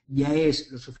lado. Ya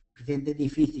es lo suficientemente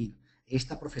difícil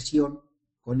esta profesión,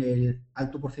 con el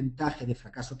alto porcentaje de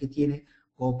fracaso que tiene,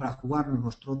 como para jugarnos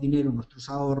nuestro dinero, nuestros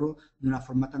ahorros, de una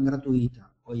forma tan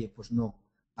gratuita. Oye, pues no,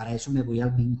 para eso me voy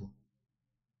al bingo,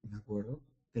 ¿de acuerdo?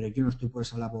 Pero yo no estoy por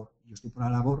esa labor, yo estoy por la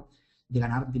labor de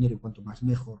ganar dinero y cuanto más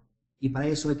mejor. Y para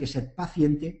eso hay que ser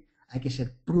paciente, hay que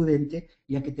ser prudente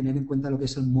y hay que tener en cuenta lo que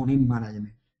es el money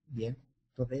management. Bien,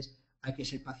 entonces hay que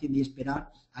ser paciente y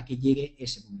esperar a que llegue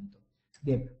ese momento.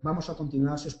 Bien, vamos a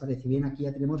continuar, si os parece bien. Aquí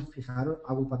ya tenemos, fijaros,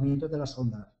 agrupamientos de las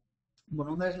ondas.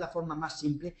 Bueno, onda es la forma más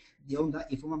simple de onda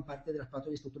y forman parte de las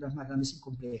patrones y estructuras más grandes y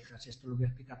complejas. Esto lo voy a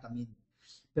explicar también.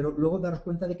 Pero luego daros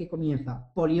cuenta de que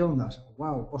comienza poliondas.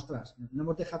 ¡Wow! ¡Ostras! No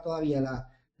hemos dejado todavía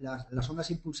las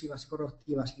ondas impulsivas y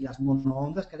correctivas y las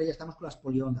monoondas, que ahora ya estamos con las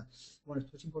poliondas. Bueno,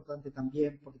 esto es importante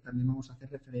también porque también vamos a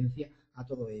hacer referencia a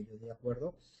todo ello, ¿de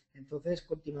acuerdo? Entonces,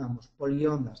 continuamos.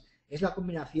 Poliondas es la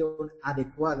combinación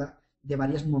adecuada de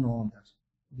varias monoondas.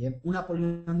 Bien, una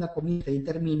polionda comienza y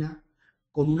termina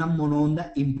con una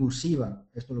monoonda impulsiva.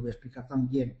 Esto lo voy a explicar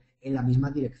también en la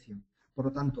misma dirección. Por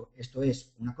lo tanto, esto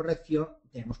es una corrección,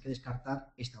 tenemos que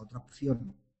descartar esta otra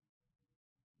opción.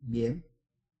 Bien,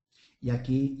 y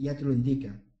aquí ya te lo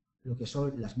indica lo que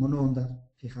son las monoondas,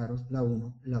 fijaros, la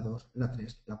 1, la 2, la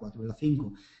 3, la 4 y la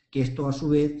 5, que esto a su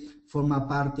vez forma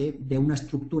parte de una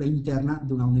estructura interna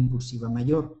de una onda impulsiva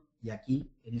mayor, y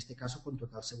aquí, en este caso, con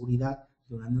total seguridad,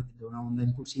 de una onda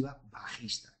impulsiva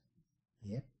bajista.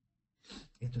 Bien.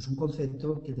 Esto es un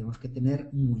concepto que tenemos que tener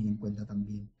muy en cuenta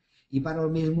también. Y para lo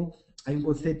mismo hay un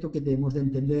concepto que debemos de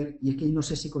entender, y es que no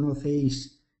sé si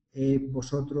conocéis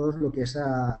vosotros lo que es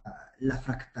la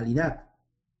fractalidad.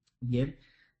 Bien,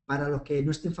 para los que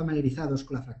no estén familiarizados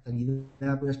con la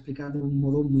fractalidad, voy a explicar de un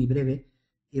modo muy breve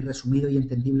y resumido y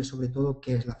entendible sobre todo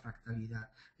qué es la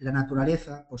fractalidad. La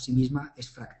naturaleza por sí misma es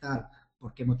fractal.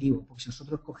 ¿Por qué motivo? Porque si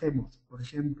nosotros cogemos, por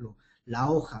ejemplo, la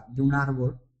hoja de un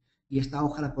árbol y esta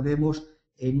hoja la ponemos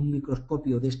en un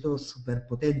microscopio de estos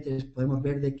superpotentes, podemos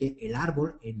ver de que el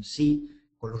árbol en sí,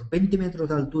 con los 20 metros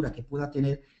de altura que pueda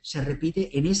tener, se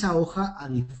repite en esa hoja a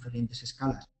diferentes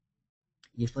escalas.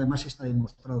 Y esto además está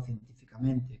demostrado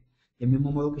científicamente. Del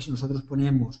mismo modo que si nosotros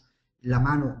ponemos la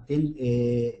mano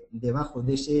debajo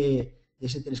de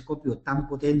ese telescopio tan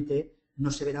potente, no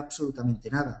se verá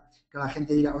absolutamente nada. Que la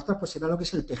gente dirá, ostras, pues se ve lo que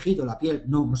es el tejido, la piel.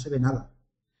 No, no se ve nada,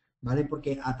 ¿vale?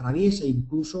 Porque atraviesa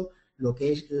incluso lo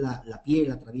que es la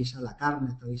piel, atraviesa la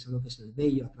carne, atraviesa lo que es el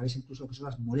vello, atraviesa incluso lo que son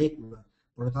las moléculas.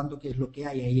 Por lo tanto, ¿qué es lo que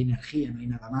hay? Hay energía, no hay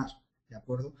nada más, ¿de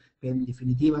acuerdo? Pero en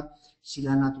definitiva, si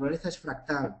la naturaleza es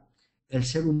fractal, el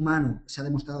ser humano se ha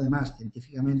demostrado además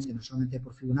científicamente, no solamente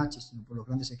por Fibonacci, sino por los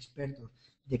grandes expertos,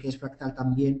 de que es fractal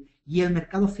también, y el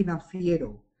mercado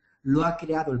financiero lo ha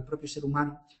creado el propio ser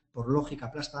humano, por lógica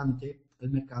aplastante,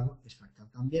 el mercado es fractal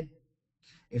también.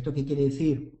 ¿Esto qué quiere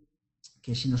decir?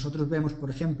 Que si nosotros vemos, por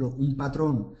ejemplo, un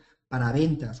patrón para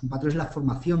ventas, un patrón es la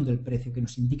formación del precio que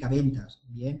nos indica ventas,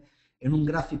 ¿bien? En un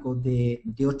gráfico de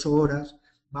 8 horas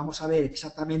vamos a ver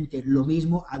exactamente lo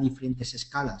mismo a diferentes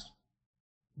escalas,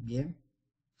 ¿bien?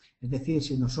 Es decir,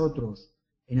 si nosotros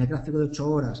en el gráfico de 8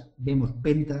 horas vemos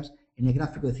ventas, en el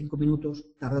gráfico de 5 minutos,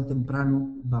 tarde o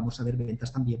temprano vamos a ver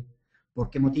ventas también.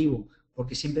 ¿Por qué motivo?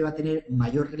 Porque siempre va a tener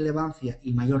mayor relevancia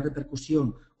y mayor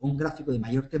repercusión un gráfico de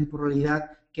mayor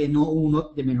temporalidad que no uno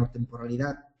de menor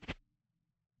temporalidad.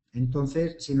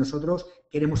 Entonces, si nosotros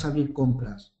queremos abrir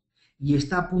compras y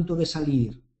está a punto de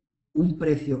salir un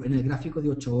precio en el gráfico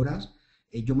de 8 horas,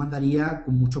 yo mandaría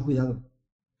con mucho cuidado.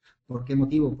 ¿Por qué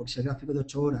motivo? Porque si el gráfico de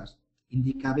 8 horas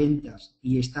indica ventas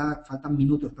y faltan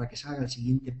minutos para que salga el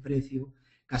siguiente precio,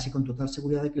 casi con total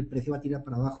seguridad de que el precio va a tirar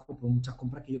para abajo por muchas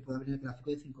compras que yo pueda ver en el gráfico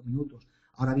de 5 minutos.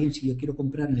 Ahora bien, si yo quiero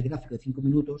comprar en el gráfico de 5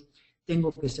 minutos,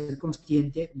 tengo que ser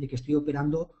consciente de que estoy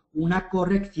operando una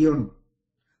corrección.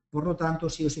 Por lo tanto,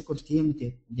 si yo soy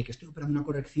consciente de que estoy operando una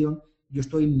corrección, yo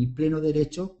estoy en mi pleno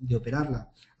derecho de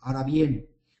operarla. Ahora bien,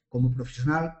 como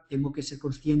profesional, tengo que ser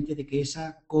consciente de que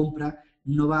esa compra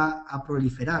no va a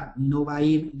proliferar, no va a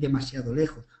ir demasiado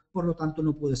lejos. Por lo tanto,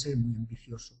 no puede ser muy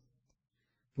ambicioso.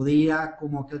 Puede ir a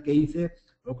como aquel que dice,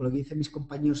 o con lo que dicen mis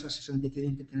compañeros asesores de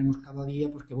trading que tenemos cada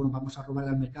día, pues que bueno, vamos a robar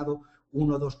al mercado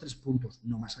 1, 2, 3 puntos,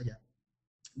 no más allá.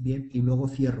 Bien, y luego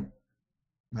cierro.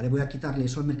 ¿Vale? Voy a quitarle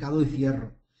eso al mercado y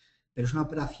cierro. Pero es una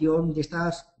operación de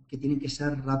estas que tienen que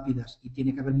ser rápidas y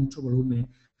tiene que haber mucho volumen.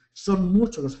 Son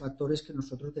muchos los factores que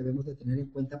nosotros debemos de tener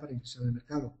en cuenta para ingresar al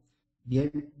mercado.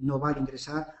 Bien, no vale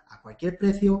ingresar a cualquier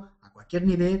precio, a cualquier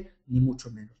nivel, ni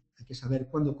mucho menos. Hay que saber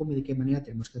cuándo, cómo y de qué manera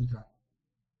tenemos que entrar.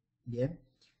 Bien,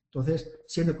 entonces,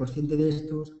 siendo consciente de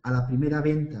estos, a la primera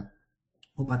venta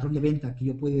o patrón de venta que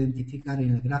yo puedo identificar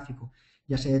en el gráfico,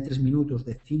 ya sea de 3 minutos,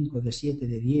 de 5, de 7,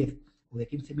 de 10 o de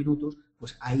 15 minutos,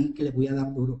 pues ahí que le voy a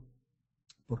dar duro.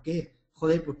 ¿Por qué?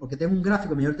 Joder, pues porque tengo un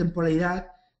gráfico de mayor temporalidad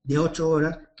de 8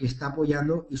 horas que está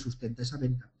apoyando y sustenta esa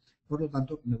venta. Por lo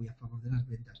tanto, me voy a favor de las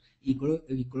ventas. Y coloco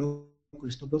el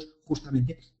stop loss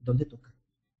justamente donde toca,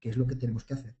 que es lo que tenemos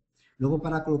que hacer. Luego,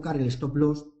 para colocar el stop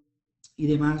loss y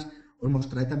demás, os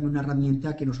mostraré también una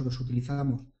herramienta que nosotros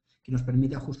utilizamos, que nos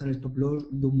permite ajustar el stop loss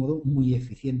de un modo muy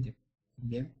eficiente.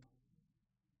 Bien.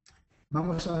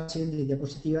 Vamos a la siguiente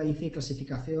diapositiva, dice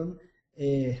clasificación.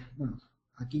 Bueno,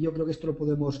 aquí yo creo que esto lo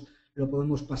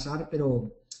podemos pasar,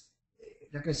 pero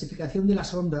la clasificación de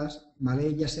las ondas,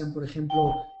 ¿vale? Ya sean, por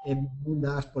ejemplo,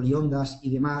 ondas, poliondas y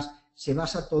demás, se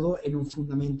basa todo en un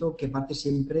fundamento que parte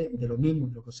siempre de lo mismo,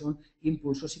 de lo que son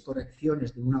impulsos y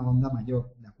correcciones de una onda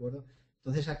mayor, ¿de acuerdo?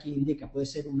 Entonces aquí indica, puede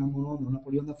ser una monoonda, una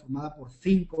polionda formada por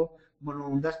 5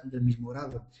 monoondas del mismo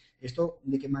grado. ¿Esto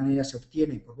de qué manera se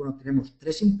obtiene? Pues bueno, tenemos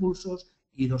 3 impulsos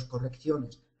y 2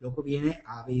 correcciones. Luego viene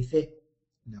A, B y C,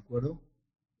 ¿de acuerdo?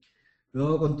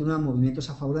 Luego continúan movimientos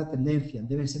a favor de la tendencia.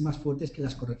 Deben ser más fuertes que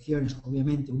las correcciones.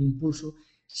 Obviamente, un impulso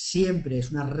siempre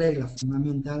es una regla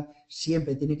fundamental,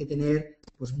 siempre tiene que tener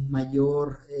pues,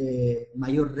 mayor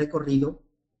recorrido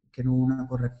que no una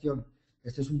corrección.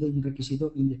 Este es un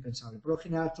requisito indispensable. Por lo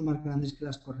general son más grandes que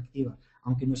las correctivas,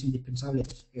 aunque no es indispensable.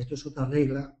 Esto es otra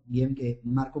regla, bien que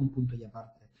marca un punto y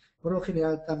aparte. Por lo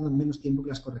general tardan menos tiempo que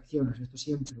las correcciones. Esto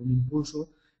siempre, un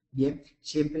impulso, bien,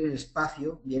 siempre en el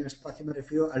espacio, bien, el espacio me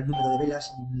refiero al número de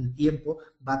velas, el tiempo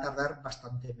va a tardar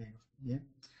bastante menos, bien.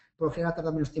 Por lo general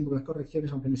tarda menos tiempo que las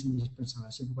correcciones, aunque no es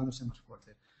indispensable, siempre y cuando sea más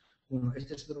fuerte. Bueno,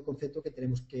 este es otro concepto que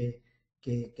tenemos que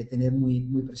tener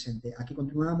muy presente. Aquí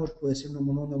continuamos, puede ser una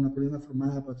monoonda, una polionda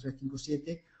formada por 3, 5,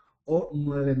 7 o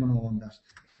 9 monoondas.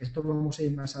 Esto lo vamos a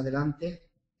ir más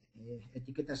adelante,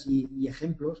 etiquetas y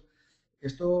ejemplos.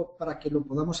 Esto, para que lo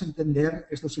podamos entender,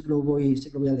 esto sí que lo voy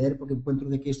a leer porque encuentro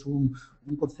de que es un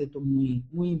concepto muy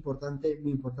importante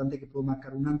que puede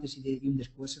marcar un antes y un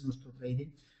después en nuestro trading.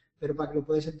 Pero para que lo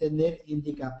podáis entender,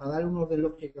 indica, para dar un orden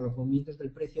lógico a los movimientos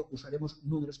del precio, usaremos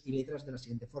números y letras de la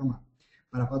siguiente forma.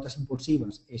 Para pautas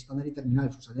impulsivas, estándar y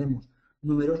terminales, usaremos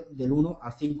números del 1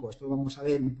 al 5. Esto lo vamos a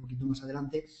ver un poquito más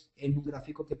adelante en un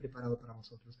gráfico que he preparado para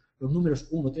vosotros. Los números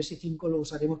 1, 3 y 5 los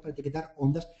usaremos para etiquetar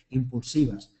ondas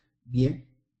impulsivas. Bien,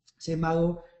 sin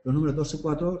embargo, los números 2 y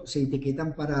 4 se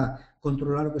etiquetan para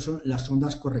controlar lo que son las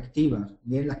ondas correctivas,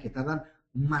 bien, las que tardan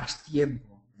más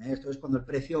tiempo. Esto es cuando el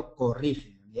precio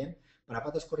corrige. Bien, para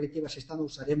pautas correctivas estándar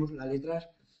usaremos las letras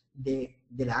de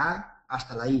la A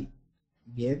hasta la I.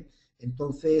 Bien,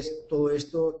 entonces todo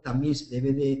esto también se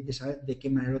debe de saber de qué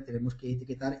manera lo tenemos que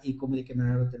etiquetar y cómo de qué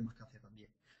manera lo tenemos que hacer también.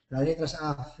 Las letras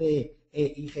A, C,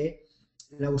 E y G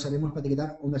las usaremos para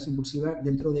etiquetar ondas impulsivas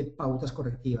dentro de pautas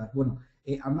correctivas. Bueno,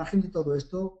 al margen de todo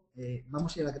esto,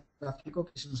 vamos a ir al gráfico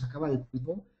que se nos acaba el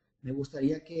tiempo. Me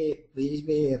gustaría que pudierais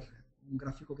ver un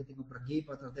gráfico que tengo por aquí,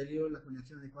 patrón de Elliott, la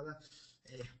combinación adecuada.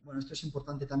 Bueno, esto es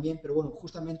importante también, pero bueno,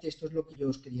 justamente esto es lo que yo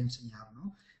os quería enseñar,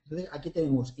 ¿no? Entonces, aquí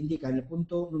tenemos, indica en el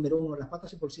punto número 1, las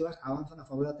pautas impulsivas avanzan a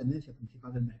favor de la tendencia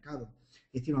principal del mercado.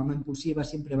 Es decir, una onda impulsiva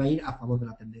siempre va a ir a favor de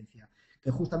la tendencia.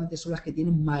 que justamente son las que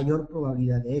tienen mayor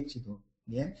probabilidad de éxito.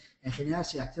 Bien, en general,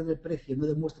 si la acción del precio no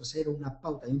demuestra ser una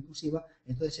pauta impulsiva,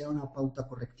 entonces será una pauta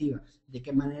correctiva. ¿De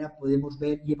qué manera podemos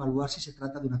ver y evaluar si se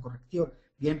trata de una corrección?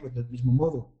 Bien, pues del mismo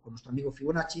modo, con nuestro amigo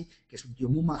Fibonacci, que es un tío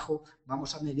muy majo,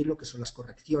 vamos a medir lo que son las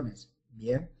correcciones.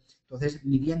 Bien, entonces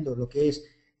midiendo lo que es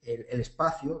el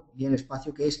espacio, bien, el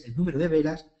espacio que es el número de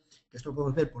velas, que esto lo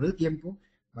podemos ver por el tiempo,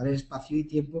 ¿vale? Espacio y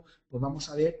tiempo, pues vamos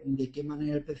a ver de qué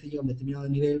manera el precio llega a un determinado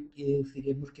nivel y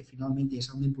deduciremos que finalmente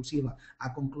esa onda impulsiva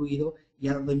ha concluido y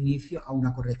ha dado inicio a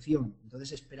una corrección.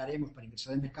 Entonces esperaremos para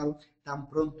ingresar al mercado tan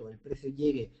pronto el precio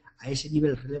llegue a ese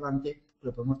nivel relevante,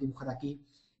 lo podemos dibujar aquí.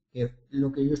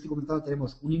 Lo que yo estoy comentando,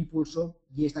 tenemos un impulso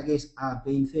y esta que es A,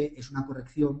 B y C es una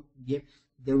corrección bien,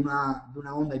 de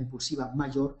una onda impulsiva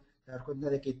mayor. Te das cuenta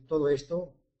de que todo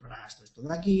esto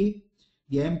de aquí,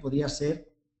 bien, podría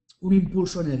ser un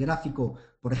impulso en el gráfico,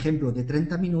 por ejemplo, de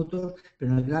 30 minutos,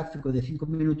 pero en el gráfico de 5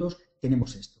 minutos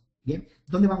tenemos esto. Bien,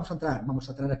 ¿dónde vamos a entrar? Vamos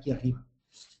a entrar aquí arriba.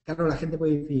 Claro, la gente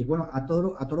puede decir, bueno, a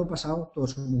todo pasado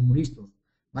todos somos muy listos,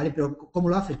 ¿vale? Pero ¿cómo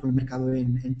lo haces con el mercado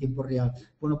en tiempo real?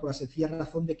 Bueno, por la sencilla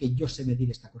razón de que yo sé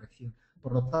medir esta corrección.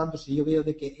 Por lo tanto, si yo veo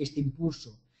de que este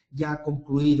impulso ya ha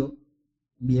concluido,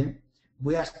 bien,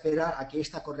 voy a esperar a que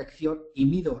esta corrección, y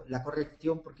mido la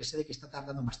corrección porque sé de que está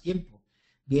tardando más tiempo.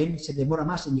 Bien, se demora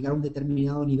más en llegar a un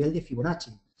determinado nivel de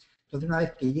Fibonacci. Entonces, una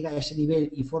vez que llega a ese nivel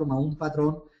y forma un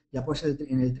patrón, ya puede ser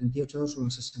en el 38,2 o en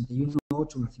el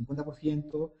 61,8 o en el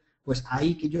 50%, pues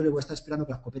ahí que yo le voy a estar esperando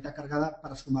con la escopeta cargada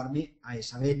para sumarme a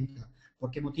esa venta. ¿Por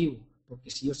qué motivo?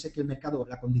 Porque si yo sé que el mercado,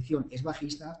 la condición es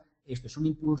bajista, esto es un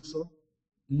impulso,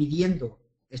 midiendo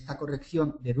esta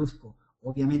corrección deduzco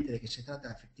obviamente de que se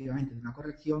trata efectivamente de una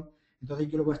corrección, entonces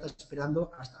yo lo voy a estar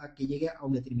esperando hasta que llegue a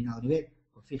un determinado nivel.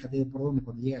 Pues fíjate por dónde,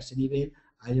 cuando llegue a ese nivel,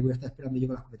 ahí le voy a estar esperando yo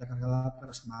con la escopeta cargada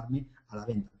para sumarme a la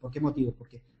venta. ¿Por qué motivo?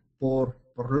 Porque por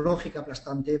lógica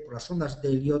aplastante, por las ondas de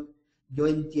Elliott, yo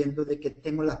entiendo de que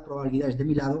tengo las probabilidades de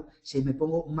mi lado si me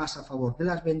pongo más a favor de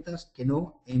las ventas que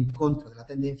no en contra de la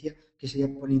tendencia, que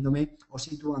sería poniéndome o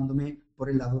situándome por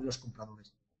el lado de los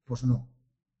compradores. Pues no,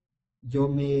 yo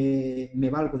me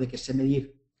valgo de que sé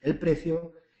medir el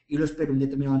precio y lo espero a un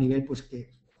determinado nivel, pues que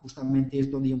justamente es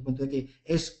donde yo encuentro que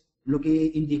es lo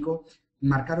que indico,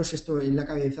 marcaros esto en la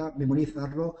cabeza,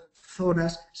 memorizarlo,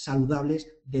 zonas saludables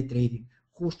de trading.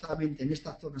 Justamente en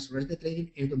estas zonas saludables de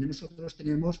trading es donde nosotros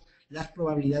tenemos las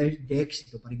probabilidades de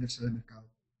éxito para ingresar al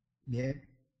mercado. Bien,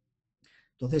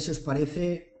 entonces, si os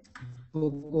parece,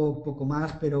 poco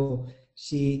más, pero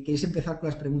si queréis empezar con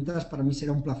las preguntas, para mí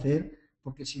será un placer,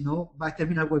 porque si no, va a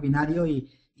terminar el webinario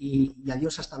y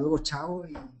adiós, hasta luego, chao.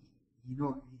 Y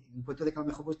no, encuentro de que a lo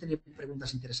mejor podéis tener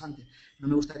preguntas interesantes. No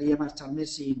me gustaría marcharme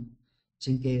sin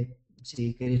que,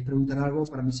 si queréis preguntar algo,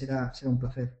 para mí será un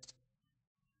placer.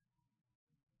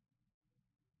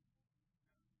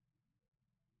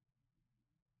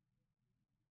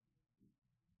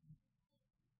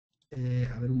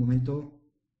 A ver, un momento.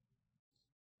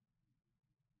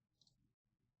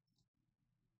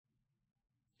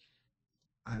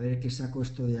 A ver qué saco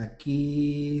esto de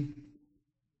aquí.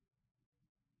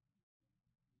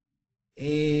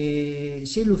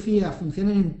 Sí, Lucía,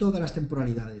 funcionan en todas las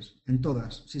temporalidades, en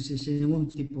todas, sin ningún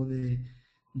tipo de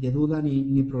duda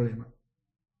ni problema.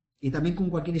 Y también con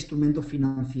cualquier instrumento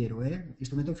financiero, ¿eh?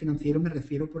 Instrumento financiero me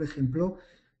refiero, por ejemplo,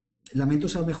 lamento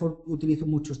si a lo mejor utilizo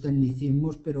muchos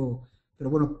tecnicismos, pero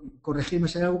bueno, corregirme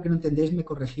si hay algo que no entendéis, me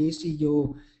corregís y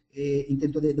yo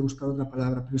intento de buscar otra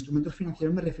palabra. Pero instrumentos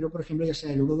financieros me refiero, por ejemplo, ya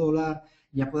sea el euro dólar,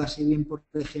 ya pueda ser bien, por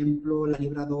ejemplo, la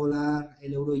libra dólar,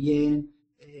 el euro yen,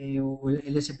 o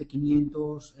el SP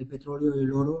 500, el petróleo,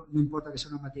 el oro, no importa que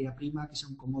sea una materia prima, que sea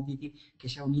un commodity, que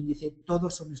sea un índice,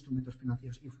 todos son instrumentos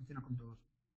financieros y funciona con todos.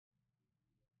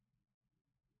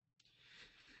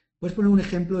 ¿Puedes poner un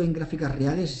ejemplo en gráficas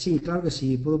reales? Sí, claro que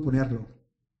sí, puedo ponerlo.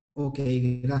 Ok,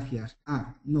 gracias.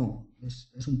 No,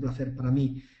 es un placer para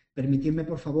mí. Permitidme,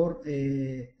 por favor,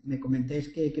 me comentéis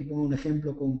que ponga un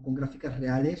ejemplo con gráficas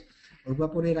reales. Os voy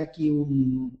a poner aquí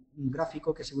un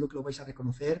gráfico que seguro que lo vais a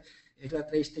reconocer. Es la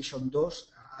PlayStation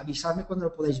 2. Avisadme cuando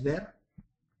lo podáis ver.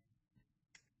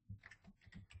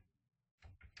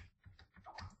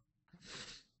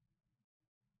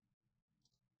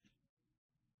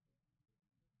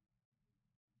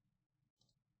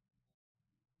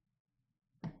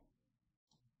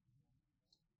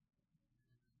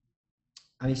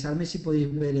 Avisadme si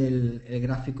podéis ver el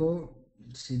gráfico.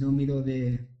 Si no, miro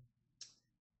de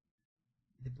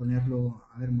ponerlo.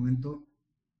 A ver, un momento.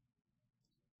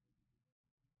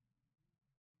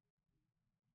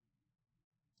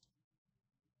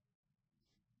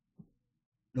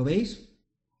 ¿Lo veis?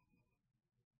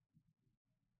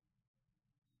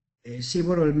 Sí,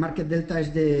 bueno, el Market Delta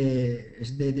es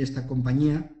de esta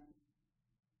compañía.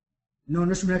 No,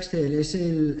 no es un Excel,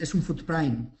 es un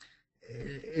Footprint.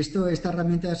 Esta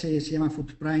herramienta se llama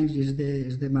Footprint y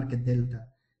es de Market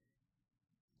Delta.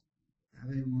 A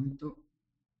ver, un momento.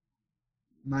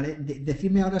 Vale,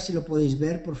 decidme ahora si lo podéis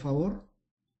ver, por favor.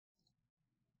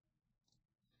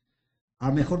 A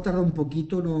lo mejor tarda un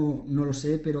poquito, no lo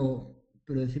sé, pero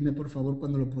decidme por favor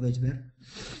cuando lo podéis ver.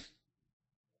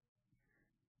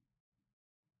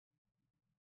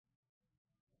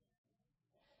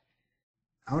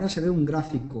 Ahora se ve un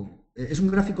gráfico. Es un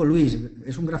gráfico Luis,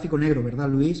 es un gráfico negro, ¿verdad,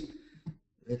 Luis?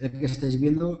 El que estáis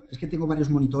viendo, es que tengo varios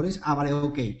monitores. Ah, vale,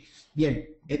 ok.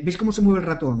 Bien, ¿veis cómo se mueve el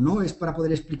ratón? ¿No? Es para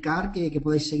poder explicar que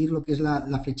podáis seguir lo que es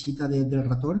la flechita del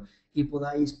ratón y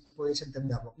podáis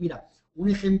entenderlo. Mira, el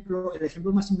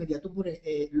ejemplo más inmediato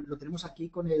lo tenemos aquí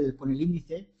con el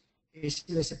índice, es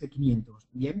el SP500.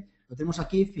 Bien, lo tenemos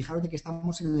aquí, fijaros de que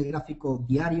estamos en el gráfico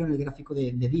diario, en el gráfico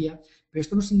de día, pero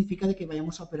esto no significa de que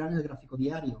vayamos a operar en el gráfico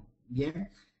diario. Bien,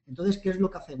 entonces, ¿qué es lo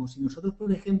que hacemos? Si nosotros,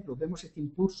 por ejemplo, vemos este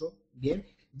impulso, bien,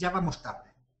 ya vamos tarde.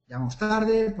 Ya vamos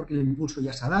tarde porque el impulso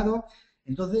ya se ha dado.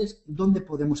 Entonces, ¿dónde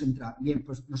podemos entrar? Bien,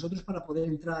 pues nosotros para poder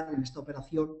entrar en esta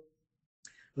operación,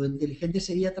 lo inteligente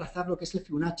sería trazar lo que es el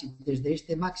Fibonacci desde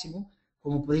este máximo,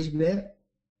 como podéis ver,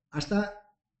 hasta,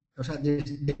 o sea,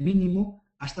 desde el mínimo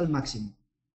hasta el máximo.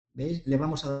 ¿Veis? Le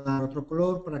vamos a dar otro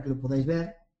color para que lo podáis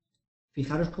ver.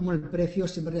 Fijaros cómo el precio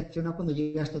siempre reacciona cuando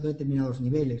llega a estos determinados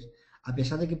niveles. A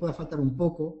pesar de que pueda faltar un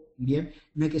poco, bien,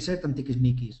 no hay que ser tan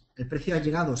tiquismiquis. ¿El precio ha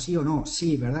llegado sí o no?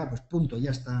 Sí, ¿verdad? Pues punto,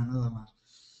 ya está, nada más.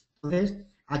 Entonces,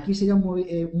 aquí sería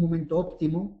un momento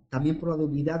óptimo, también por la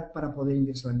debilidad para poder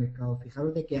ingresar al mercado.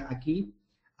 Fijaros de que aquí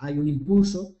hay un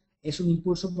impulso, es un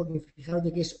impulso porque fijaros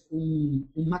de que es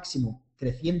un máximo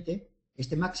creciente,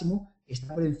 este máximo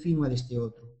está por encima de este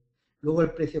otro. Luego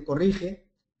el precio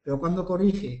corrige, pero cuando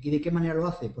corrige y de qué manera lo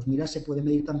hace, pues mira, se puede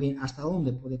medir también hasta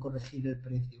dónde puede corregir el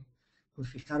precio. Pues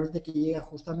fijaros de que llega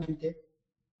justamente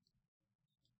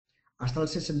hasta el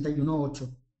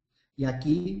 61.8. Y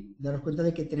aquí daros cuenta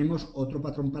de que tenemos otro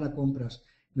patrón para compras.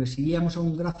 Nos iríamos a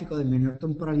un gráfico de menor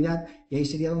temporalidad y ahí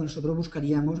sería donde nosotros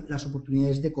buscaríamos las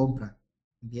oportunidades de compra.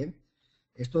 Bien,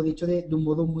 esto dicho de un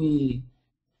modo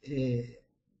eh,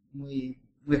 muy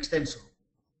extenso.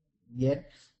 Bien,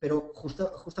 pero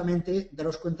justamente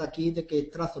daros cuenta aquí de que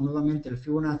trazo nuevamente el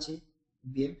Fibonacci,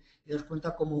 bien, y daros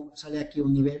cuenta cómo sale aquí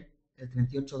un nivel, el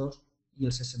 38.2 y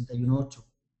el 61.8.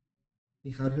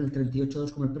 Fijaros en el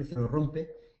 38.2 como el precio lo rompe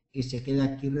y se queda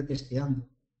aquí retesteando.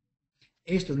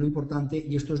 Esto es lo importante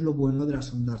y esto es lo bueno de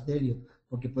las ondas de Elliott,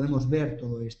 porque podemos ver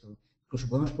todo esto. Incluso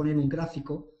podemos poner un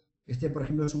gráfico. Este, por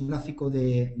ejemplo, es un gráfico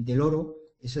del oro,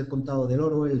 es el contado del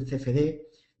oro, el CFD.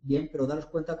 Bien, pero daros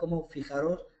cuenta cómo,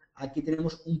 fijaros, aquí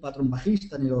tenemos un patrón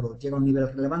bajista en el oro. Llega a un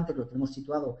nivel relevante, lo tenemos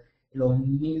situado en los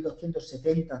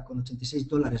 1.270,86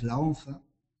 dólares la onza.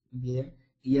 Bien,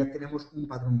 y ya tenemos un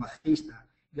patrón bajista.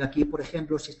 Y aquí, por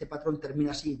ejemplo, si este patrón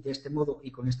termina así, de este modo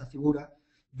y con esta figura,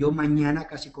 yo mañana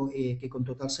que con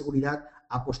total seguridad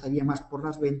apostaría más por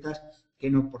las ventas que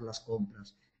no por las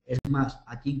compras. Es más,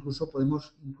 aquí incluso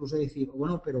podemos decir,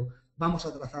 bueno, pero vamos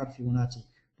a trazar Fibonacci.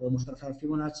 Podemos trazar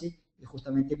Fibonacci y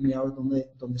justamente mirar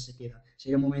dónde se queda.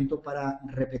 Sería un momento para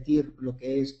repetir lo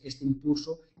que es este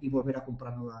impulso y volver a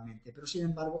comprar nuevamente. Pero sin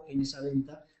embargo, en esa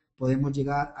venta podemos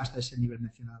llegar hasta ese nivel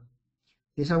mencionado.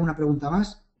 ¿Tienes alguna pregunta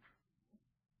más?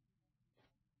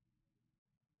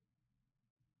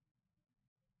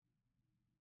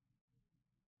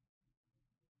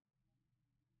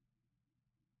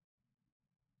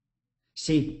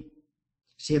 Sí,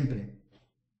 siempre.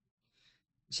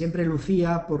 Siempre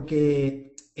lucía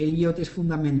porque Elliott es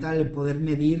fundamental el poder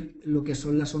medir lo que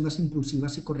son las ondas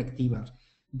impulsivas y correctivas.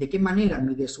 ¿De qué manera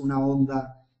mides una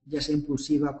onda, ya sea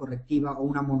impulsiva, correctiva, o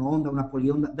una monoonda, una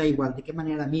polionda? Da igual, ¿de qué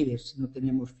manera mides si no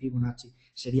tenemos Fibonacci?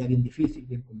 Sería bien difícil,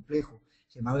 bien complejo.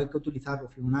 Sin embargo, hay que utilizarlo.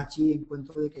 Fibonacci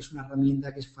encuentro de que es una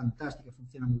herramienta que es fantástica,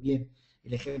 funciona muy bien.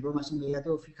 El ejemplo más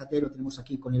inmediato, fíjate, lo tenemos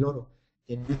aquí con el oro.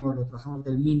 Lo trazamos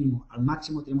del mínimo al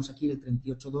máximo, tenemos aquí el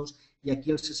 38.2 y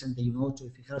aquí el 61.8.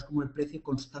 Y fijaros cómo el precio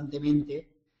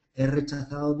constantemente es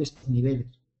rechazado de estos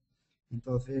niveles.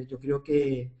 Entonces, yo creo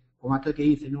que, como aquel que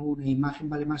dice, ¿no? Una imagen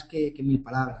vale más que 1000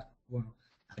 palabras. Bueno,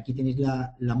 aquí tenéis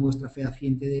la muestra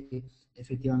fehaciente de que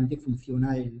efectivamente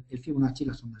funciona el Fibonacci y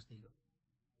las ondas de Elliott.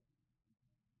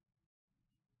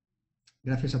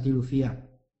 Gracias a ti, Lucía.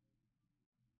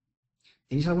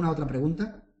 ¿Tenéis alguna otra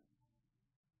pregunta?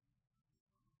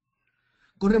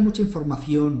 Corre mucha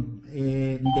información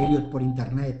de Elliot por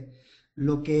internet,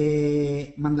 lo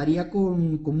que mandaría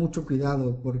con mucho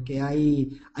cuidado, porque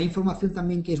hay información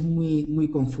también que es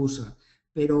muy confusa.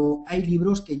 pero hay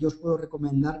libros que yo os puedo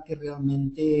recomendar que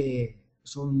realmente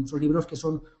son libros que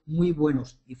son muy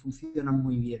buenos y funcionan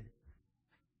muy bien.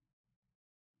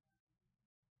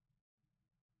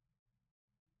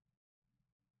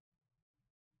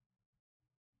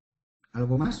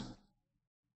 ¿Algo más?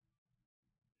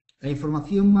 La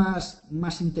información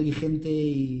más inteligente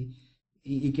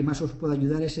y que más os puede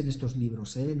ayudar es en estos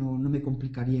libros, ¿eh? No me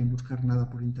complicaría en buscar nada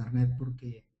por internet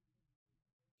porque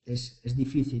es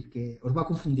difícil, que os va a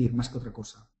confundir más que otra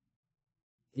cosa.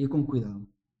 Y con cuidado.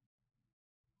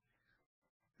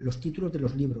 Los títulos de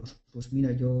los libros, pues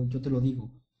mira, yo te lo digo.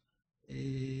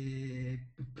 Eh,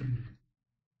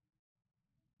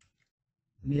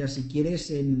 Mira, si quieres,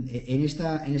 en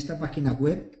esta página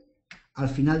web, al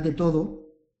final de todo,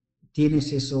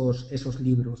 tienes esos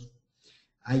libros.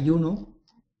 Hay uno,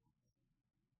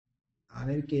 a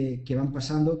ver, que van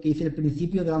pasando, que dice el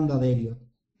principio de Onda de Elliott.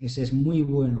 Ese es muy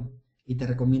bueno y te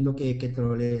recomiendo que te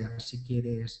lo leas si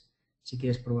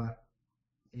quieres probar.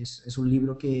 Es un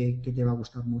libro que te va a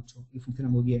gustar mucho y funciona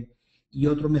muy bien. Y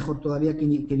otro mejor todavía que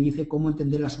dice cómo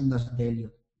entender las ondas de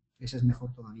Elliott. Ese es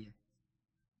mejor todavía.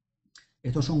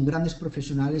 Estos son grandes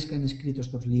profesionales que han escrito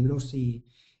estos libros y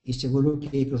seguro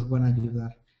que os van a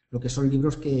ayudar. Lo que son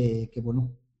libros que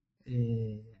bueno,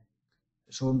 eh,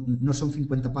 no son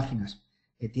 50 páginas,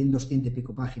 tienen 200 y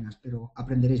pico páginas, pero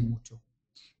aprenderéis mucho.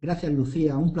 Gracias,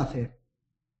 Lucía, un placer.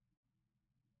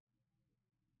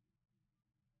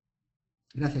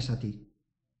 Gracias a ti.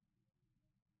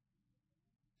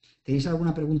 ¿Tenéis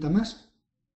alguna pregunta más?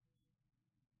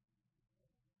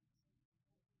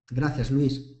 Gracias,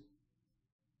 Luis.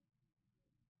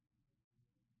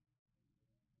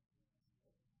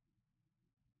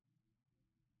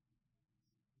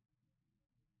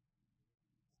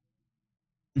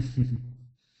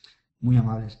 Muy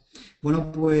amables.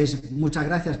 Bueno, pues muchas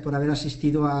gracias por haber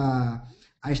asistido a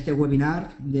este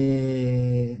webinar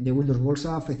de Windows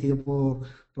Bolsa ofrecido por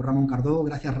Ramón Cardó.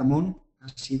 Gracias, Ramón. Ha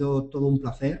sido todo un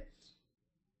placer.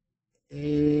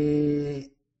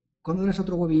 Eh, ¿Cuándo harás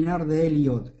otro webinar de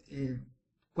Elliot?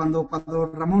 Cuando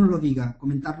Ramón lo diga,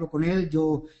 comentarlo con él,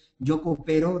 yo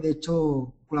coopero, de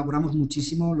hecho colaboramos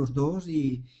muchísimo los dos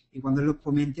y cuando él lo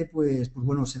comente, pues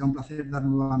bueno, será un placer dar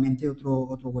nuevamente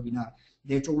otro webinar.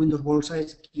 De hecho, Windows Bolsa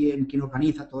es quien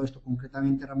organiza todo esto,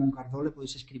 concretamente Ramón Cardó, le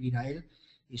podéis escribir a él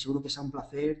y seguro que será un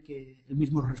placer que él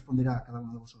mismo responderá a cada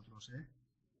uno de vosotros, ¿eh?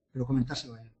 Pero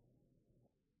comentárselo a él.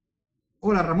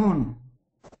 Hola, Ramón.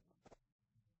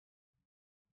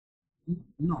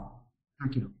 No,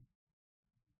 tranquilo.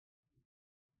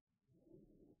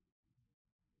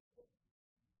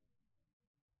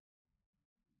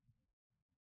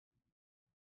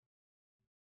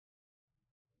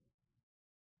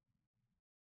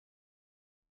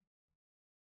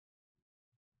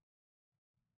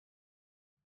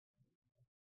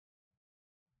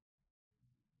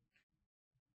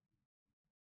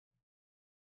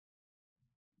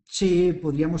 Sí,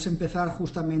 podríamos empezar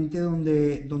justamente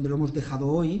donde lo hemos dejado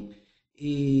hoy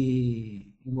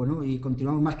y bueno, y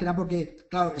continuamos más que nada porque,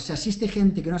 claro, si asiste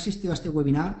gente que no ha asistido a este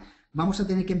webinar, vamos a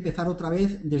tener que empezar otra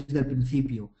vez desde el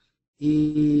principio.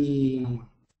 Y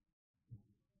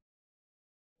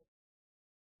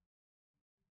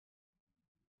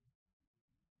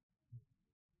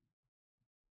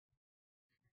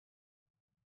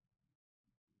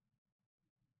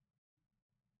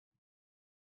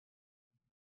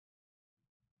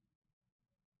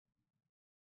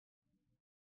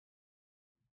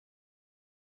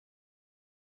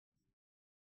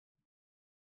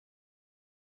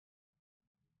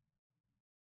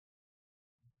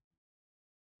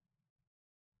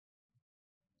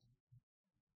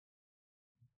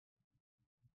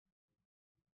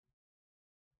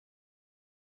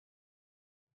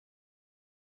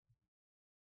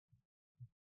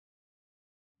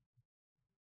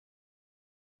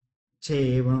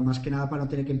sí, bueno, más que nada para no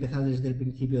tener que empezar desde el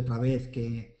principio otra vez,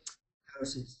 que claro,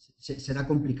 será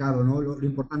complicado, ¿no? Lo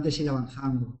importante es ir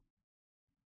avanzando.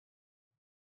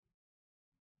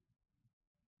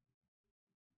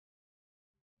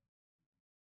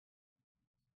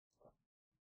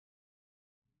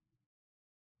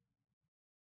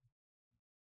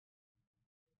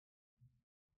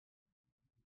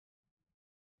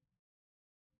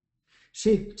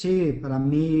 Sí, sí, para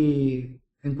mí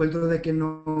encuentro de que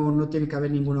no tiene que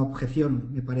haber ninguna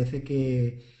objeción. Me parece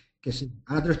que sí.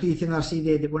 Ahora te lo estoy diciendo así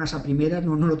de buenas a primeras,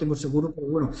 no lo tengo seguro, pero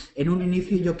bueno, en un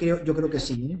inicio yo creo que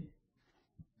sí, ¿eh?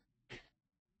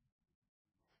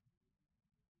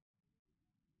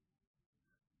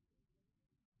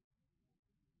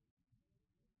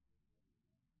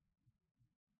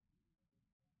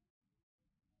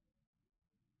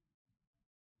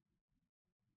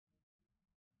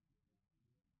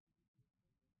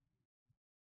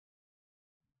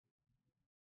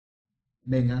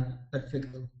 Venga,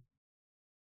 perfecto.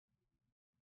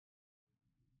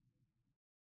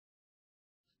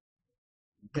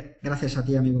 Gracias a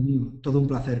ti, amigo mío. Todo un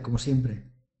placer, como siempre.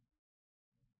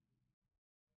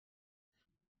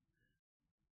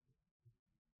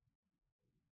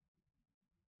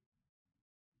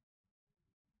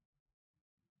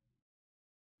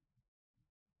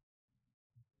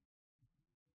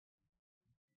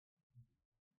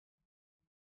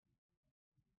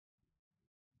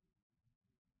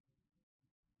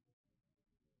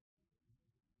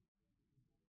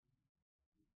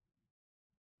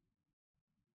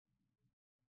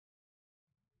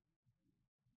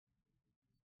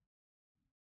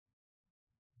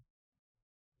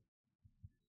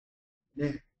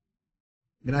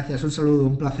 Gracias, un saludo,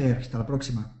 un placer. Hasta la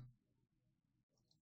próxima.